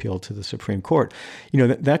on the appeal to the Supreme Court,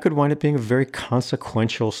 that could wind up being a very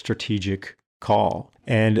consequential strategic call.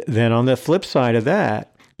 And then on the flip side of that,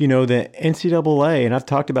 the NCAA, and I've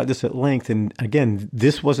talked about this at length, and again,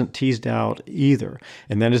 this wasn't teased out either,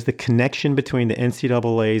 and that is the connection between the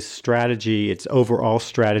NCAA's strategy, its overall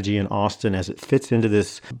strategy in Alston as it fits into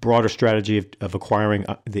this broader strategy of acquiring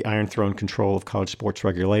the Iron Throne control of college sports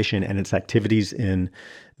regulation and its activities in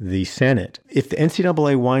the Senate. If the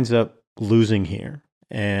NCAA winds up losing here,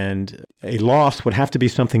 and a loss would have to be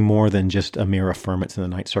something more than just a mere affirmance in the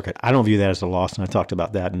Ninth Circuit. I don't view that as a loss, and I talked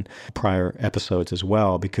about that in prior episodes as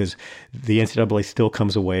well, because the NCAA still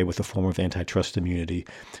comes away with a form of antitrust immunity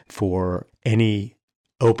for any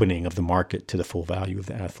opening of the market to the full value of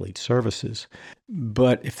the athlete's services.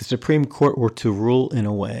 But if the Supreme Court were to rule in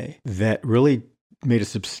a way that really made a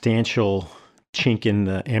substantial chink in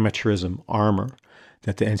the amateurism armor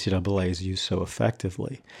that the NCAA has used so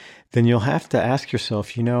effectively, then you'll have to ask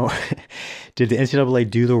yourself, did the NCAA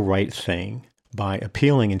do the right thing by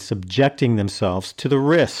appealing and subjecting themselves to the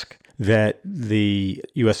risk that the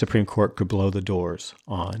U.S. Supreme Court could blow the doors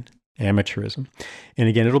on amateurism? And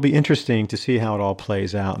again, it'll be interesting to see how it all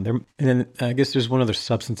plays out. And then I guess there's one other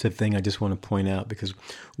substantive thing I just want to point out, because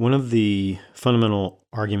one of the fundamental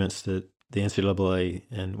arguments that the NCAA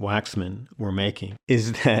and Waxman were making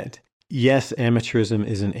is that yes, amateurism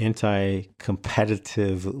is an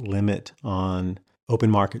anti-competitive limit on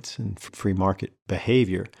open markets and free market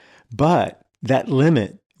behavior. But that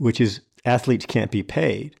limit, which is athletes can't be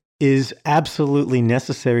paid, is absolutely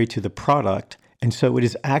necessary to the product. And so it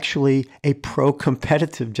is actually a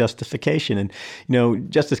pro-competitive justification.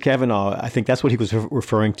 And, Justice Kavanaugh, I think that's what he was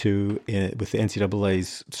referring to with the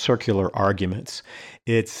NCAA's circular arguments.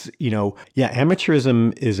 It's,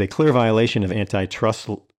 amateurism is a clear violation of antitrust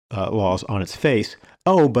laws on its face.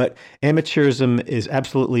 Oh, but amateurism is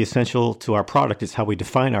absolutely essential to our product. It's how we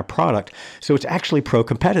define our product. So it's actually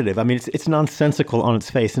pro-competitive. I mean, it's nonsensical on its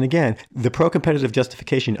face. And again, the pro-competitive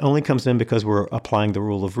justification only comes in because we're applying the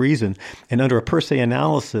rule of reason. And under a per se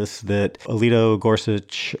analysis that Alito,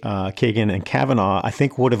 Gorsuch, Kagan, and Kavanaugh, I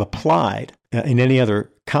think would have applied in any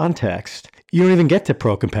other context, you don't even get to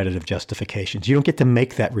pro-competitive justifications. You don't get to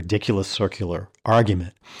make that ridiculous circular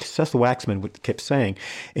argument. Seth Waxman kept saying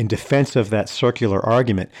in defense of that circular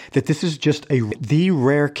argument that this is just the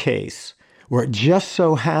rare case where it just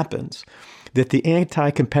so happens that the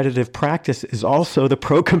anti-competitive practice is also the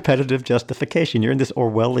pro-competitive justification. You're in this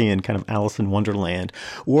Orwellian kind of Alice in Wonderland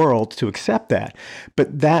world to accept that.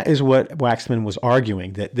 But that is what Waxman was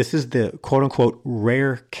arguing, that this is the quote-unquote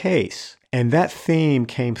rare case. And that theme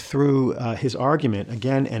came through his argument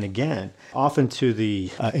again and again, often to the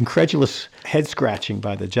incredulous head-scratching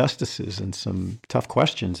by the justices and some tough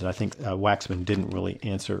questions that I think Waxman didn't really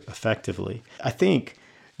answer effectively. I think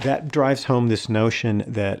that drives home this notion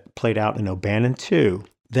that played out in O'Bannon too,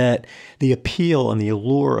 that the appeal and the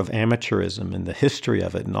allure of amateurism and the history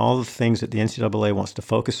of it and all the things that the NCAA wants to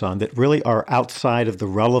focus on that really are outside of the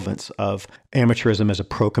relevance of amateurism as a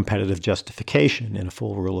pro-competitive justification in a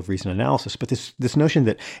full rule of reason analysis. But this notion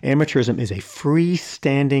that amateurism is a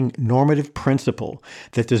freestanding normative principle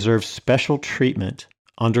that deserves special treatment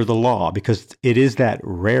under the law because it is that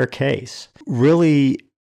rare case really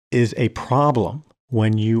is a problem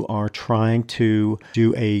when you are trying to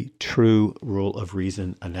do a true rule of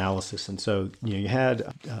reason analysis. And so, you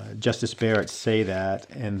had Justice Barrett say that,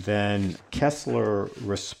 and then Kessler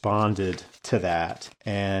responded to that.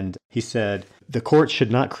 And he said, the court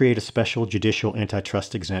should not create a special judicial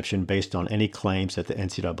antitrust exemption based on any claims that the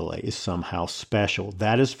NCAA is somehow special.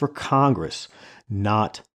 That is for Congress,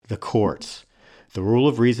 not the courts. The rule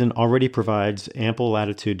of reason already provides ample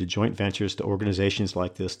latitude to joint ventures, to organizations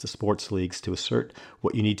like this, to sports leagues, to assert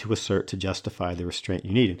what you need to assert to justify the restraint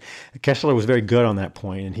you need. And Kessler was very good on that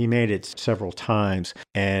point, and he made it several times.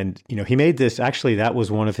 And, he made this, actually, that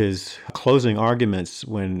was one of his closing arguments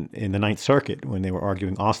when in the Ninth Circuit, when they were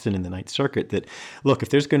arguing Alston in the Ninth Circuit, that, look, if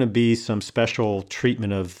there's going to be some special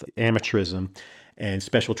treatment of amateurism, and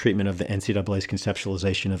special treatment of the NCAA's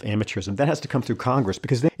conceptualization of amateurism, that has to come through Congress,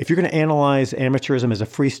 because then if you're going to analyze amateurism as a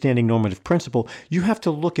freestanding normative principle, you have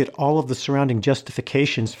to look at all of the surrounding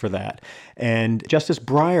justifications for that. And Justice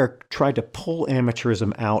Breyer tried to pull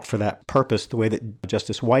amateurism out for that purpose, the way that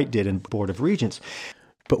Justice White did in Board of Regents.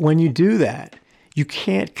 But when you do that, you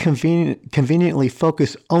can't conveniently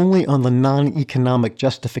focus only on the non-economic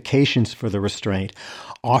justifications for the restraint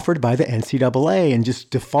offered by the NCAA and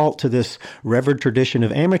just default to this revered tradition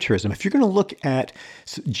of amateurism. If you're going to look at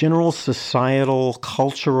general societal,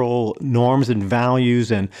 cultural norms and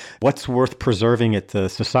values and what's worth preserving at the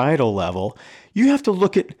societal level, you have to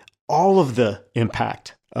look at all of the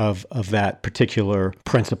impact of that particular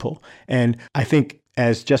principle. And I think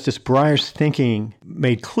as Justice Breyer's thinking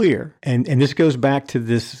made clear, and this goes back to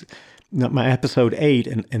this, my episode 8,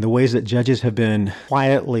 and the ways that judges have been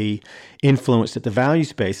quietly influenced at the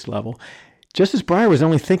values-based level, Justice Breyer was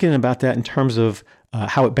only thinking about that in terms of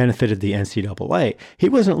how it benefited the NCAA. He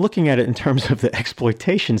wasn't looking at it in terms of the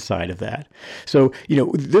exploitation side of that. So,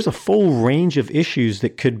 there's a full range of issues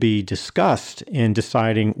that could be discussed in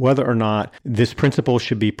deciding whether or not this principle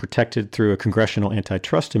should be protected through a congressional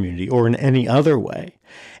antitrust immunity or in any other way.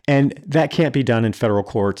 And that can't be done in federal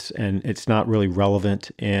courts, and it's not really relevant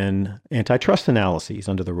in antitrust analyses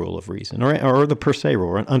under the rule of reason or the per se rule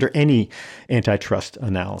or under any antitrust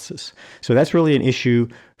analysis. So that's really an issue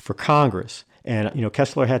for Congress. And,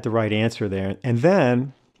 Kessler had the right answer there. And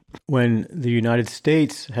then when the United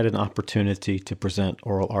States had an opportunity to present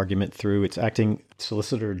oral argument through its acting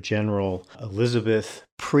Solicitor General, Elizabeth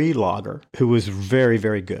Prelogger, who was very,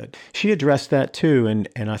 very good, she addressed that too. And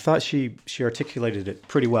I thought she articulated it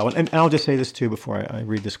pretty well. And I'll just say this too before I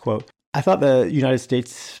read this quote. I thought the United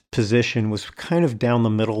States position was kind of down the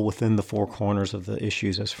middle within the four corners of the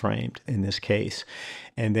issues as framed in this case.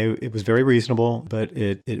 And it was very reasonable, but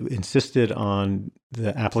it insisted on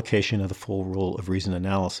the application of the full rule of reason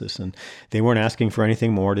analysis. And they weren't asking for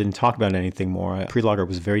anything more, didn't talk about anything more. Prelogger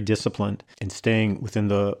was very disciplined in staying within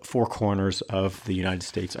the four corners of the United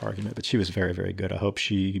States argument, but she was very, very good. I hope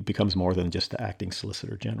she becomes more than just the acting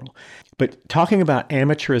Solicitor General. But talking about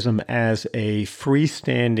amateurism as a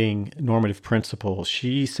freestanding normative principle,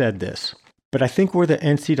 she said this: "But I think where the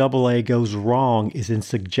NCAA goes wrong is in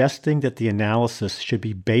suggesting that the analysis should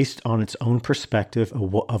be based on its own perspective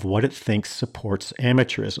of what it thinks supports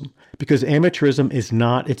amateurism, because amateurism is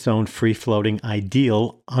not its own free-floating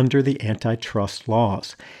ideal under the antitrust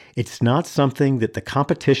laws. It's not something that the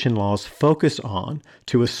competition laws focus on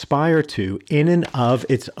to aspire to in and of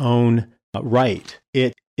its own right.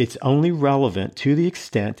 It's only relevant to the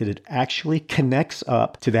extent that it actually connects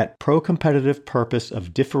up to that pro-competitive purpose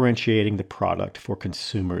of differentiating the product for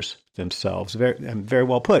consumers themselves." Very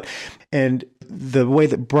well put. And the way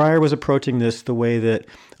that Breyer was approaching this, the way that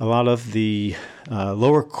a lot of the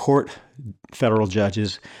lower court federal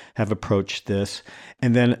judges have approached this,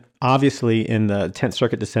 and then obviously in the 10th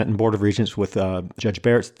Circuit dissent and Board of Regents with Judge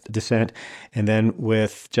Barrett's dissent, and then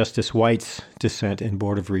with Justice White's dissent in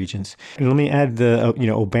Board of Regents. And let me add the,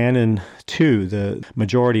 O'Bannon too, the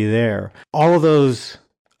majority there. All of those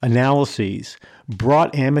analyses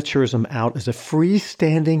brought amateurism out as a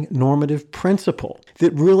freestanding normative principle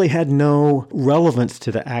that really had no relevance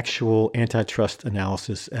to the actual antitrust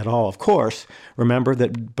analysis at all. Of course, remember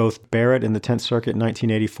that both Barrett in the 10th Circuit in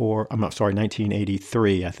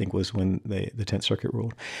 1983, I think was when the 10th Circuit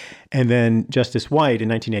ruled, and then Justice White in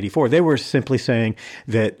 1984, they were simply saying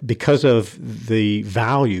that because of the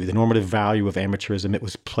normative value of amateurism, it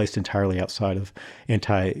was placed entirely outside of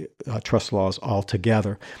antitrust laws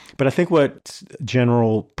altogether. But I think what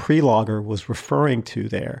General Prelogger was referring to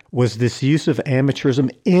there was this use of amateurism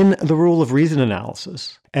in the rule of reason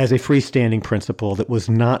analysis as a freestanding principle that was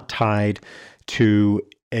not tied to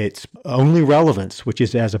its only relevance, which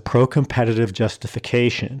is as a pro-competitive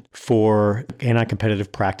justification for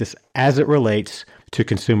anti-competitive practice as it relates to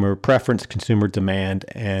consumer preference, consumer demand,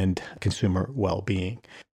 and consumer well-being.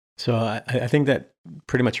 So I think that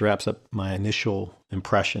pretty much wraps up my initial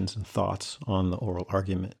impressions and thoughts on the oral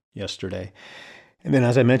argument yesterday. And then,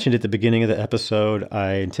 as I mentioned at the beginning of the episode,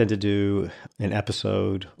 I intend to do an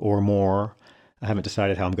episode or more. I haven't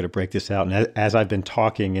decided how I'm going to break this out. And as I've been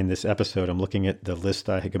talking in this episode, I'm looking at the list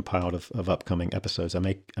I had compiled of upcoming episodes. I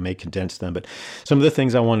may condense them, but some of the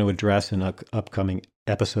things I want to address in upcoming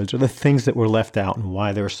episodes are the things that were left out and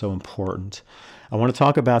why they're so important. I want to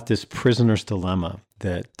talk about this prisoner's dilemma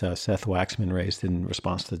that Seth Waxman raised in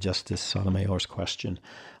response to Justice Sotomayor's question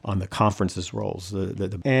on the conference's roles.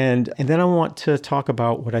 And then I want to talk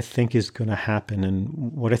about what I think is going to happen and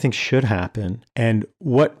what I think should happen and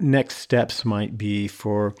what next steps might be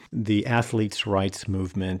for the athletes' rights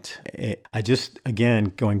movement. I just,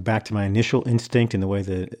 again, going back to my initial instinct and the way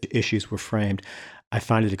the issues were framed, I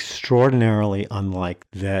find it extraordinarily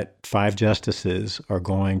unlikely that 5 justices are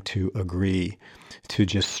going to agree to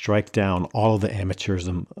just strike down all of the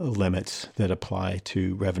amateurism limits that apply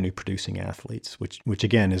to revenue-producing athletes, which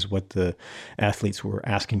again is what the athletes were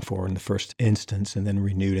asking for in the first instance, and then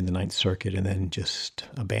renewed in the Ninth Circuit, and then just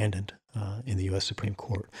abandoned in the U.S. Supreme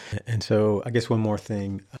Court. And so I guess one more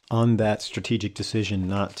thing on that strategic decision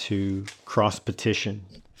not to cross-petition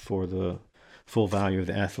for the full value of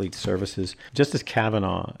the athlete's services, Justice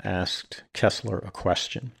Kavanaugh asked Kessler a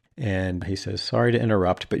question. And he says, sorry to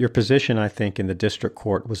interrupt, but your position, I think, in the district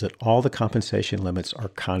court was that all the compensation limits are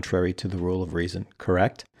contrary to the rule of reason,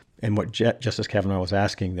 correct? And what Justice Kavanaugh was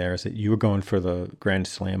asking there is that you were going for the Grand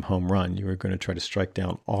Slam home run. You were going to try to strike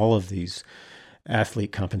down all of these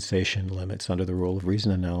athlete compensation limits under the rule of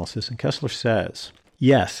reason analysis. And Kessler says,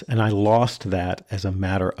 yes, and I lost that as a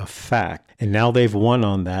matter of fact. And now they've won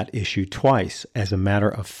on that issue twice as a matter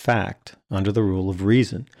of fact under the rule of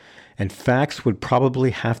reason. And facts would probably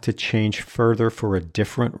have to change further for a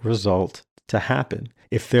different result to happen.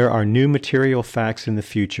 If there are new material facts in the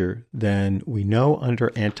future, then we know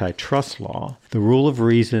under antitrust law, the rule of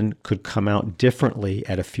reason could come out differently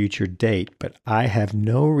at a future date, but I have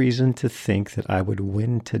no reason to think that I would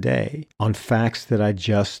win today on facts that I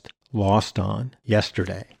just lost on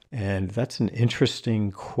yesterday. And that's an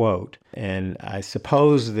interesting quote. And I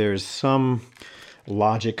suppose there's some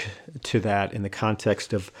logic to that in the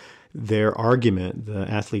context of their argument, the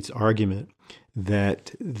athlete's argument,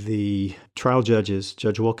 that the trial judges,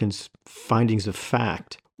 Judge Wilkins' findings of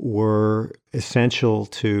fact, were essential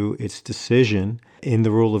to its decision in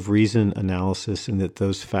the rule of reason analysis, and that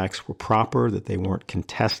those facts were proper, that they weren't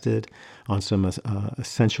contested on some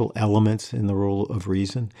essential elements in the rule of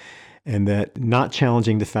reason, and that not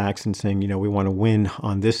challenging the facts and saying, we want to win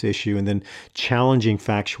on this issue, and then challenging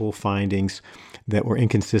factual findings that were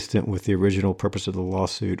inconsistent with the original purpose of the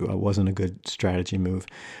lawsuit wasn't a good strategy move.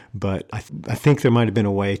 But I think there might have been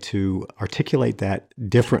a way to articulate that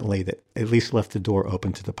differently that at least left the door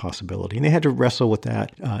open to the possibility. And they had to wrestle with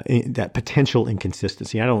that potential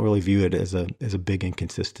inconsistency. I don't really view it as a big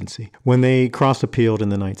inconsistency. When they cross-appealed in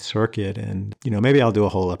the Ninth Circuit, and maybe I'll do a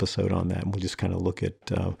whole episode on that, and we'll just kind of look at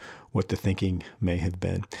what the thinking may have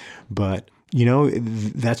been. But,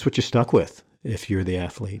 that's what you're stuck with if you're the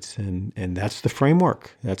athletes. And that's the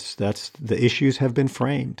framework. That's the issues have been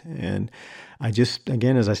framed. And I just,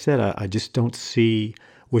 again, as I said, I just don't see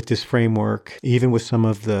with this framework, even with some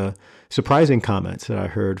of the surprising comments that I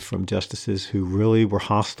heard from justices who really were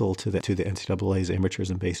hostile to the NCAA's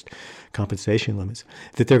amateurism-based compensation limits,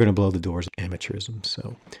 that they're going to blow the doors of amateurism.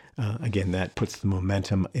 So again, that puts the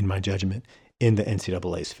momentum, in my judgment, in the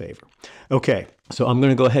NCAA's favor. Okay, so I'm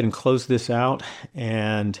going to go ahead and close this out.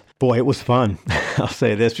 And boy, it was fun. I'll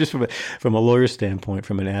say this, just from a lawyer's standpoint,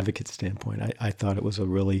 from an advocate standpoint, I thought it was a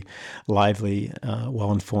really lively,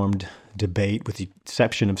 well-informed debate, with the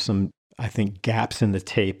exception of some, I think, gaps in the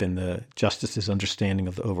tape and the justice's understanding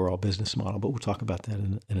of the overall business model. But we'll talk about that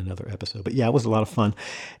in another episode. But yeah, it was a lot of fun.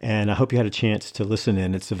 And I hope you had a chance to listen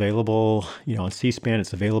in. It's available, on C-SPAN.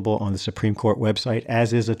 It's available on the Supreme Court website,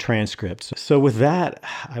 as is a transcript. So with that,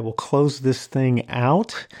 I will close this thing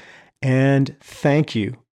out. And thank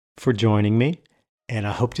you for joining me. And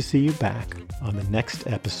I hope to see you back on the next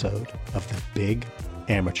episode of the Big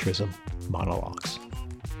Amateurism Monologues.